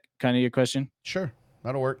 Is that kind of your question? Sure.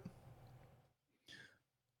 That'll work.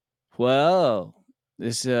 Well,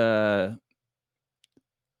 this, where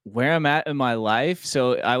I'm at in my life.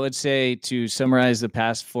 So I would say, to summarize the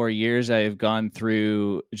past 4 years, I have gone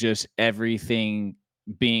through just everything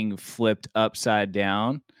being flipped upside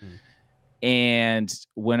down. And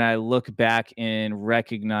when I look back and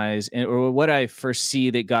recognize, or what I foresee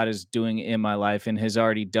that God is doing in my life, and has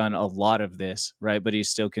already done a lot of this, right, but he's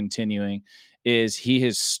still continuing, is he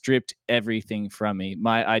has stripped everything from me.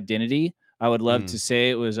 My identity, I would love to say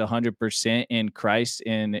it was 100% in Christ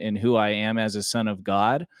and who I am as a son of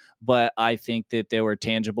God. But I think that there were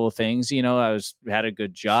tangible things. I had a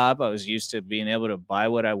good job. I was used to being able to buy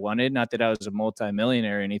what I wanted. Not that I was a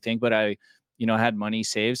multimillionaire or anything, but I, had money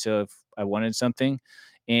saved. So if I wanted something,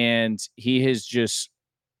 and he has just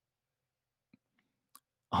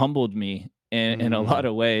humbled me in a lot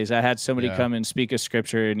of ways. I had somebody Yeah. come and speak a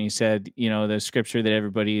scripture, and he said, the scripture that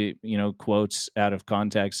everybody, quotes out of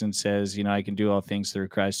context and says, I can do all things through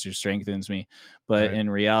Christ who strengthens me. But Right. in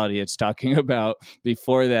reality, it's talking about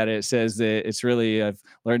before that, it says that it's really, I've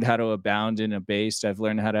learned how to abound and abased. I've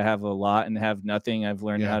learned how to have a lot and have nothing. I've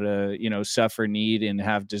learned how to, suffer need and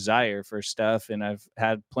have desire for stuff. And I've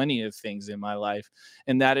had plenty of things in my life.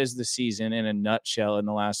 And that is the season in a nutshell in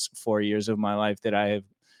the last 4 years of my life that I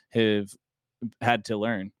have had to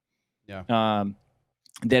learn. Yeah.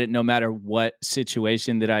 That no matter what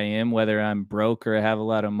situation that I am, whether I'm broke or I have a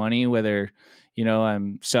lot of money, whether,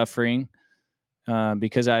 I'm suffering,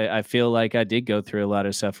 because I feel like I did go through a lot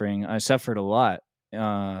of suffering. I suffered a lot.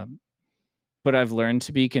 But I've learned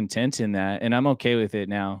to be content in that, and I'm okay with it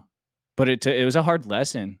now. But it was a hard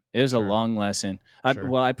lesson. It was a Sure. long lesson.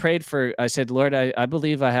 Sure. I said, Lord, I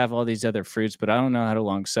believe I have all these other fruits, but I don't know how to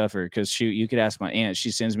long suffer. Because shoot, you could ask my aunt.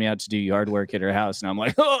 She sends me out to do yard work at her house, and I'm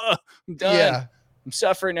like, oh, I'm done. Yeah. I'm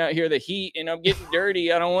suffering out here, the heat, and I'm getting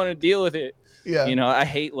dirty. I don't want to deal with it. Yeah. I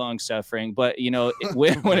hate long suffering, but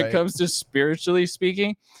when it comes to spiritually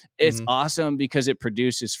speaking, it's awesome because it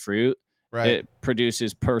produces fruit. Right. It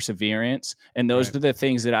produces perseverance. And those are the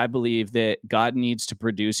things that I believe that God needs to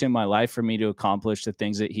produce in my life for me to accomplish the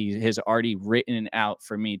things that he has already written out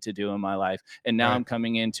for me to do in my life. And now I'm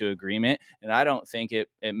coming into agreement, and I don't think it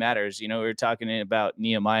matters. We were talking about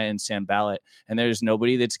Nehemiah and Sanballat, and there's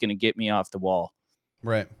nobody that's going to get me off the wall.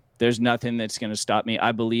 Right. There's nothing that's going to stop me.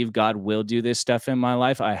 I believe God will do this stuff in my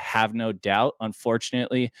life. I have no doubt.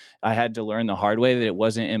 Unfortunately, I had to learn the hard way that it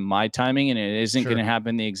wasn't in my timing, and it isn't going to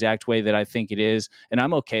happen the exact way that I think it is. And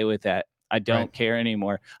I'm okay with that. I don't care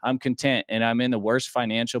anymore. I'm content, and I'm in the worst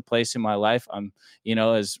financial place in my life. I'm,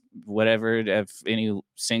 as whatever, if any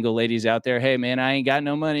single ladies out there, hey man, I ain't got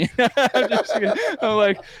no money. I'm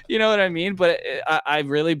like, you know what I mean? But I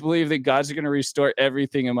really believe that God's going to restore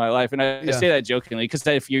everything in my life. And I say that jokingly, because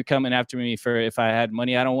if you're coming after me for if I had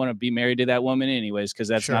money, I don't want to be married to that woman anyways, because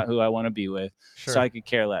that's not who I want to be with. So I could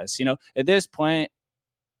care less. At this point,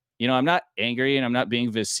 I'm not angry and I'm not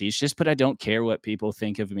being facetious, but I don't care what people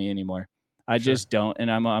think of me anymore. I just don't,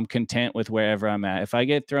 and I'm content with wherever I'm at. If I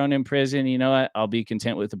get thrown in prison, you know what? I'll be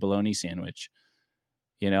content with a bologna sandwich.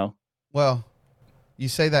 Well, you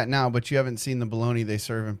say that now, but you haven't seen the bologna they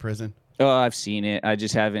serve in prison. Oh, I've seen it. I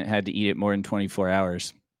just haven't had to eat it more than 24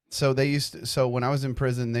 hours. So so when I was in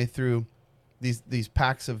prison, they threw these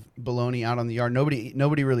packs of bologna out on the yard. Nobody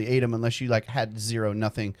really ate them unless you had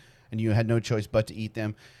nothing, and you had no choice but to eat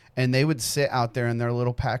them. And they would sit out there in their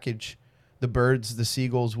little package. The birds, the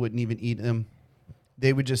seagulls wouldn't even eat them.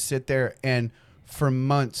 They would just sit there, and for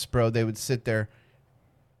months, bro, they would sit there,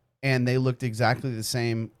 and they looked exactly the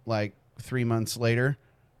same 3 months later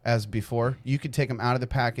as before. You could take them out of the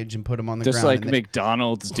package and put them on the ground. Just like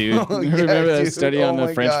McDonald's, dude. Remember that study on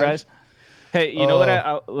the French fries? Hey, you know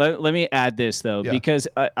what? Let me add this, though, because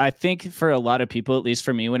I think for a lot of people, at least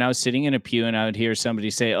for me, when I was sitting in a pew and I would hear somebody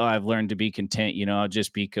say, oh, I've learned to be content, I'll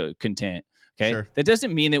just be content. Okay. Sure. That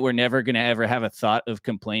doesn't mean that we're never going to ever have a thought of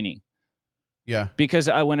complaining. Yeah. Because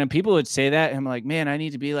when people would say that, I'm like, man, I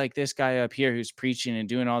need to be like this guy up here who's preaching and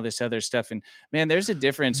doing all this other stuff. And man, there's a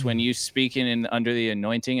difference when you speaking in under the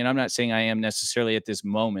anointing. And I'm not saying I am necessarily at this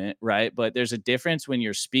moment, right? But there's a difference when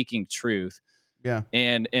you're speaking truth. Yeah.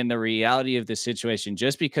 And the reality of the situation,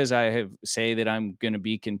 just because I say that I'm going to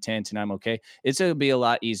be content and I'm okay, it's going to be a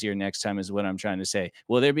lot easier next time is what I'm trying to say.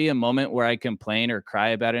 Will there be a moment where I complain or cry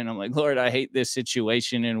about it? And I'm like, Lord, I hate this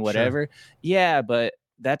situation and whatever. Sure. Yeah, but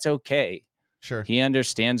that's okay. Sure. He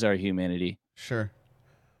understands our humanity. Sure.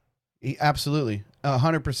 Absolutely.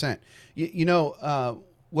 100%.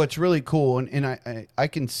 What's really cool, and I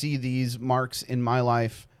can see these marks in my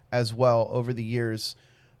life as well over the years.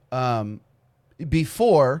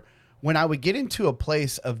 Before, when I would get into a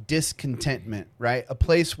place of discontentment, right? A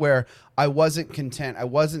place where I wasn't content, I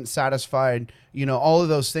wasn't satisfied, all of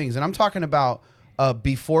those things. And I'm talking about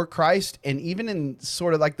before Christ, and even in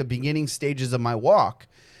sort of the beginning stages of my walk,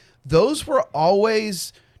 those were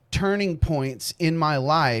always turning points in my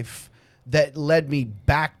life that led me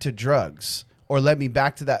back to drugs or led me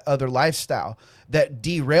back to that other lifestyle that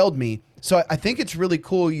derailed me. So I think it's really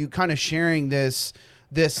cool you kind of sharing this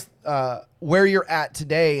where you're at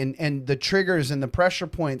today and the triggers and the pressure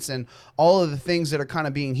points and all of the things that are kind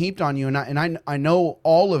of being heaped on you. And I know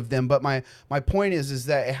all of them, but my point is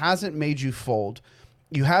that it hasn't made you fold.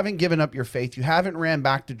 You haven't given up your faith. You haven't ran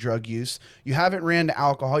back to drug use. You haven't ran to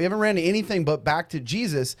alcohol. You haven't ran to anything but back to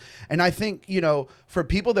Jesus. And I think, for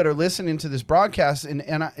people that are listening to this broadcast, and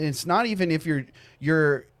it's not even if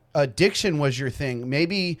your addiction was your thing.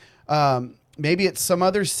 Maybe it's some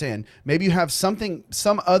other sin. Maybe you have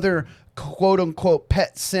some other quote unquote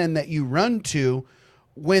pet sin that you run to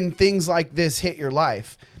when things like this hit your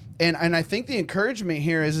life. And I think the encouragement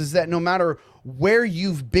here is that no matter where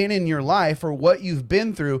you've been in your life or what you've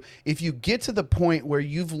been through, if you get to the point where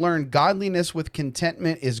you've learned godliness with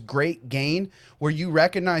contentment is great gain, where you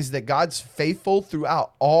recognize that God's faithful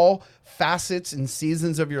throughout all facets and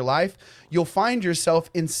seasons of your life, you'll find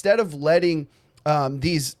yourself, instead of letting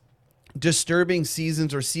these disturbing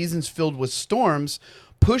seasons or seasons filled with storms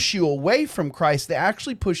push you away from Christ, they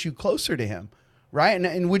actually push you closer to him. Right.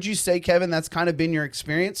 And would you say, Kevin, that's kind of been your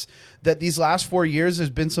experience, that these last 4 years, there's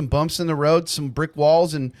been some bumps in the road, some brick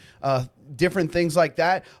walls and different things like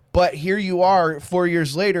that. But here you are 4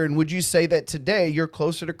 years later. And would you say that today you're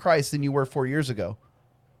closer to Christ than you were 4 years ago?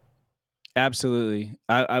 Absolutely.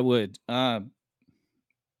 I would.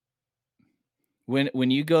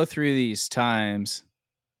 When you go through these times,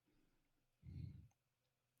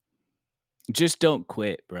 just don't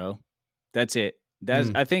quit, bro. That's it.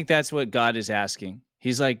 I think that's what God is asking.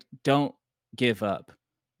 He's like, don't give up.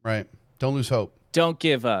 Right. Don't lose hope. Don't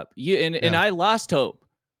give up. And I lost hope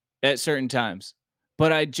at certain times,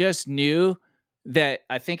 but I just knew that,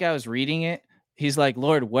 I think I was reading it. He's like,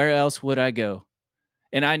 Lord, where else would I go?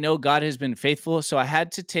 And I know God has been faithful. So I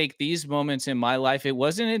had to take these moments in my life. It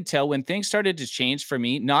wasn't until when things started to change for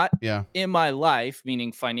me, not in my life,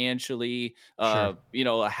 meaning financially,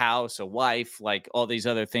 a house, a wife, like all these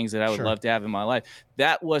other things that I would love to have in my life.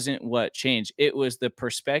 That wasn't what changed. It was the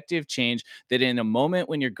perspective change, that in a moment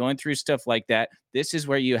when you're going through stuff like that, this is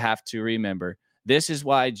where you have to remember. This is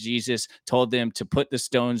why Jesus told them to put the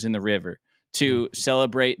stones in the river, to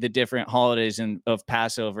celebrate the different holidays of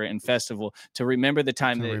Passover and festival, to remember the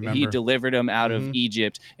time he delivered them out of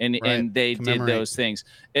Egypt, and they did those things.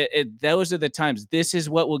 Those are the times. This is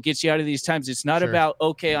what will get you out of these times. It's not about,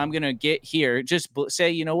 okay, I'm going to get here. Just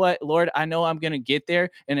say, you know what, Lord, I know I'm going to get there,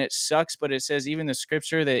 and it sucks, but it says, even the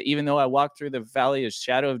scripture, that even though I walk through the valley of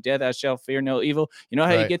shadow of death, I shall fear no evil. You know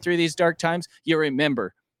how you get through these dark times? You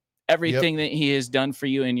remember everything that he has done for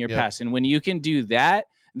you in your past. And when you can do that,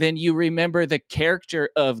 then you remember the character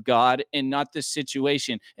of God and not the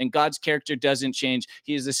situation. And God's character doesn't change.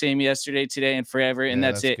 He is the same yesterday, today, and forever. And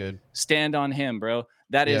that's it. Good. Stand on him, bro.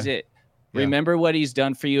 That is it. Remember what he's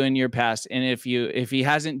done for you in your past. And if he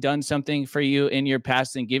hasn't done something for you in your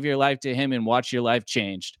past, then give your life to him and watch your life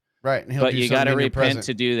changed. Right. But you got to repent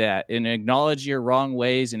to do that, and acknowledge your wrong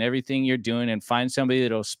ways and everything you're doing, and find somebody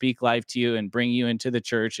that'll speak life to you and bring you into the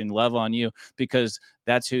church and love on you, because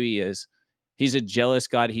that's who he is. He's a jealous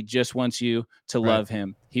God. He just wants you to love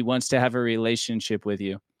him. He wants to have a relationship with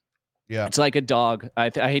you. Yeah. It's like a dog.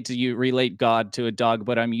 I hate to relate God to a dog,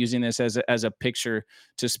 but I'm using this as a picture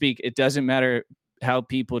to speak. It doesn't matter how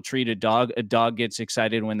people treat a dog. A dog gets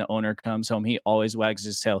excited when the owner comes home. He always wags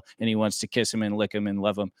his tail, and he wants to kiss him and lick him and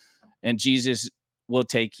love him. And Jesus will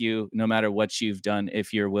take you no matter what you've done,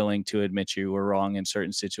 if you're willing to admit you were wrong in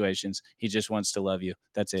certain situations. He just wants to love you.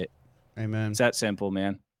 That's it. Amen. It's that simple,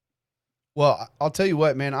 man. Well, I'll tell you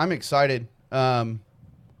what, man, I'm excited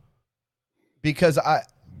because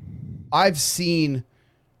I've seen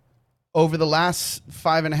over the last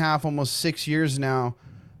 5.5, almost 6 years now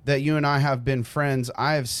that you and I have been friends.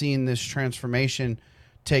 I have seen this transformation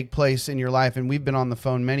take place in your life, and we've been on the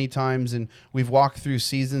phone many times, and we've walked through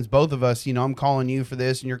seasons. Both of us, I'm calling you for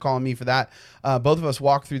this and you're calling me for that. Both of us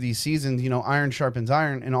walk through these seasons, iron sharpens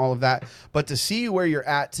iron and all of that. But to see where you're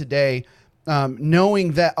at today,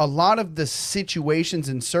 knowing that a lot of the situations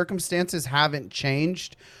and circumstances haven't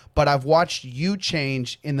changed, but I've watched you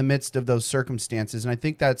change in the midst of those circumstances. And I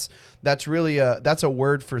think that's really that's a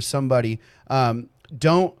word for somebody.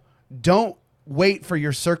 Don't wait for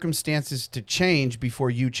your circumstances to change before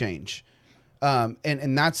you change.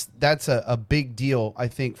 And that's a big deal, I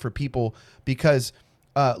think, for people, because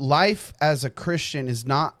life as a Christian is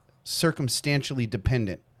not circumstantially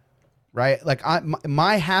dependent. Right? Like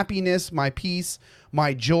my happiness, my peace,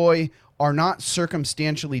 my joy are not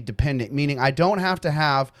circumstantially dependent, meaning I don't have to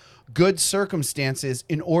have good circumstances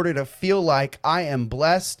in order to feel like I am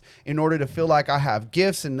blessed, in order to feel like I have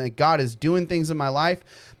gifts and that God is doing things in my life.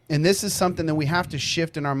 And this is something that we have to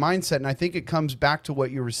shift in our mindset. And I think it comes back to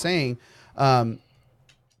what you were saying,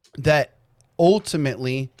 that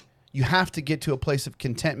ultimately You have to get to a place of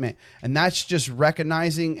contentment. And that's just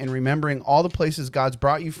recognizing and remembering all the places God's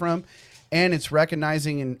brought you from. And it's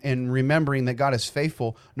recognizing and remembering that God is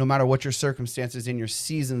faithful no matter what your circumstances and your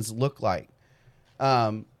seasons look like.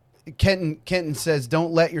 Kenton says,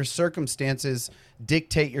 don't let your circumstances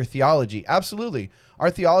dictate your theology. Absolutely. Our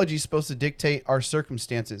theology is supposed to dictate our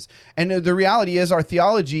circumstances. And the reality is our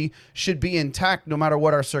theology should be intact no matter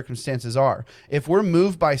what our circumstances are. If we're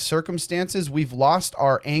moved by circumstances, we've lost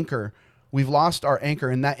our anchor. We've lost our anchor,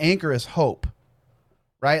 and that anchor is hope,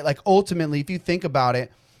 right? Like ultimately, if you think about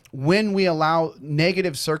it, when we allow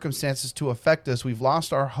negative circumstances to affect us, we've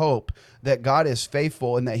lost our hope that God is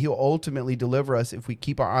faithful and that he'll ultimately deliver us if we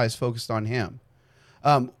keep our eyes focused on him.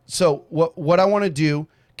 So what I want to do,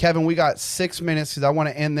 Kevin, we got 6 minutes because I want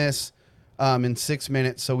to end this in 6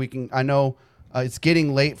 minutes so we can, I know it's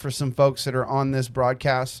getting late for some folks that are on this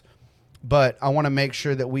broadcast, but I want to make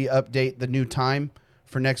sure that we update the new time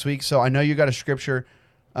for next week. So I know you got a scripture.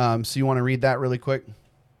 So you want to read that really quick?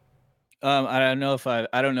 I don't know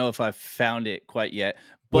if I've found it quite yet.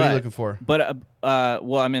 But, what are you looking for? But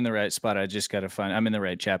well, I'm in the right spot. I just got to I'm in the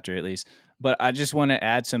right chapter at least. But I just want to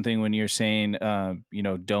add something when you're saying,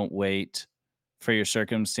 don't wait for your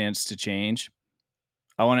circumstance to change.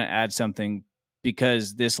 I want to add something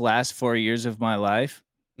because this last 4 years of my life,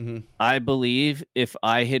 I believe if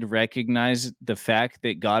I had recognized the fact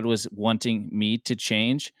that God was wanting me to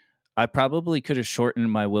change, I probably could have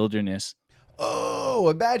shortened my wilderness. Oh,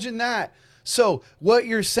 imagine that. So what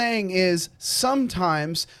you're saying is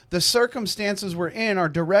sometimes the circumstances we're in are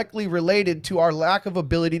directly related to our lack of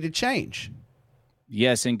ability to change.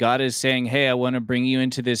 Yes, and God is saying, hey, I want to bring you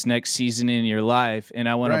into this next season in your life, and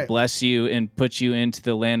I want to bless you and put you into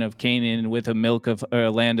the land of Canaan with a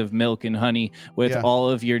land of milk and honey with all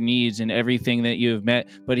of your needs and everything that you have met.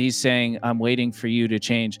 But he's saying, I'm waiting for you to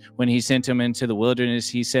change. When he sent him into the wilderness,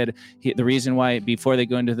 he said the reason why before they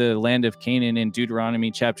go into the land of Canaan in Deuteronomy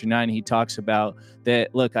chapter 9, he talks about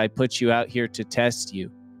that, look, I put you out here to test you.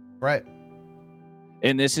 Right.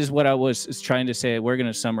 And this is what I was trying to say. We're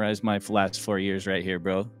going to summarize my last 4 years right here,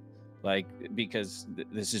 bro. Like, because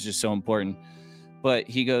this is just so important. But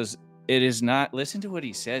he goes, it is not, listen to what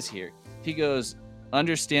he says here. He goes,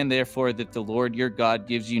 understand therefore that the Lord your God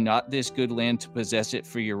gives you not this good land to possess it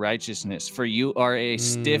for your righteousness. For you are a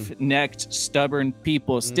stiff-necked, stubborn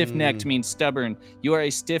people. Stiff-necked means stubborn. You are a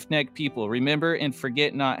stiff-necked people. Remember and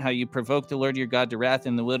forget not how you provoked the Lord your God to wrath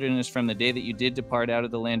in the wilderness from the day that you did depart out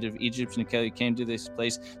of the land of Egypt until you came to this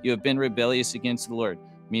place. You have been rebellious against the Lord,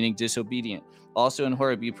 meaning disobedient. Also in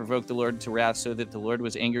Horeb you provoked the Lord to wrath so that the Lord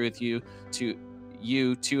was angry with you to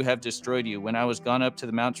have destroyed you. When I was gone up to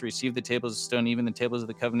the mount to receive the tables of stone, even the tables of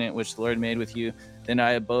the covenant which the Lord made with you, then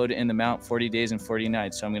I abode in the mount 40 days and 40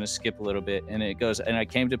 nights. So I'm going to skip a little bit. And it goes, and I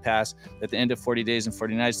came to pass at the end of 40 days and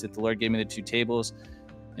 40 nights that the Lord gave me the 2 tables.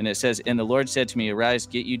 And it says, and the Lord said to me, arise,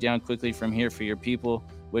 get you down quickly from here, for your people,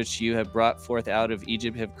 which you have brought forth out of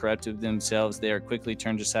Egypt, have corrupted themselves. They are quickly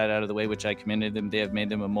turned aside out of the way which I commanded them. They have made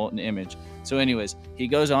them a molten image. So anyways, he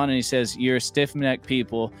goes on and he says, you're a stiff-necked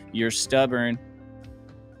people. You're stubborn.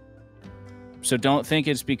 So don't think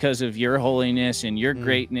it's because of your holiness and your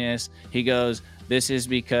greatness. He goes, this is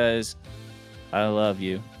because I love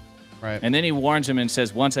you. Right. And then he warns him and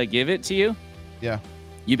says, once I give it to you,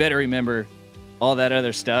 you better remember all that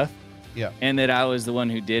other stuff. Yeah. And that I was the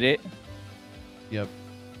one who did it. Yep.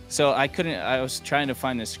 So I was trying to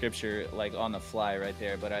find the scripture like on the fly right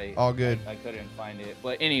there, but all good. I couldn't find it.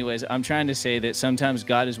 But anyways, I'm trying to say that sometimes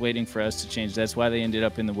God is waiting for us to change. That's why they ended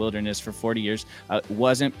up in the wilderness for 40 years.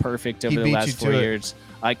 Wasn't perfect over the last 4 years.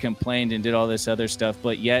 I complained and did all this other stuff,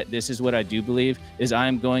 but yet this is what I do believe is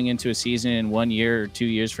I'm going into a season in 1 year or 2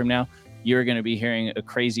 years from now. You're going to be hearing a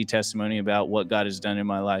crazy testimony about what God has done in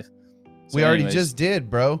my life. So we already just did,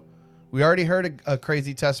 bro. We already heard a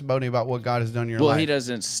crazy testimony about what God has done in your life. Well, he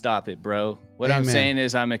doesn't stop it, bro. What I'm saying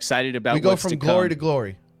is I'm excited about what's to come. We go from glory to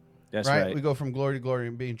glory. That's right. We go from glory to glory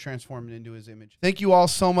and being transformed into his image. Thank you all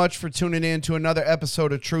so much for tuning in to another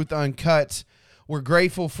episode of Truth Uncut. We're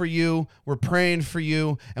grateful for you. We're praying for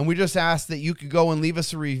you. And we just ask that you could go and leave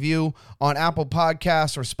us a review on Apple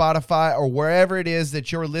Podcasts or Spotify or wherever it is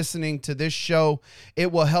that you're listening to this show.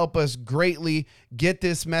 It will help us greatly get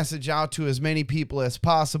this message out to as many people as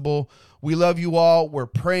possible. We love you all. We're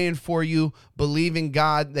praying for you, believing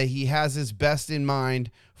God that he has his best in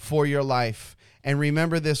mind for your life. And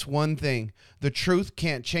remember this one thing. The truth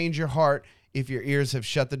can't change your heart if your ears have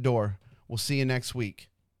shut the door. We'll see you next week.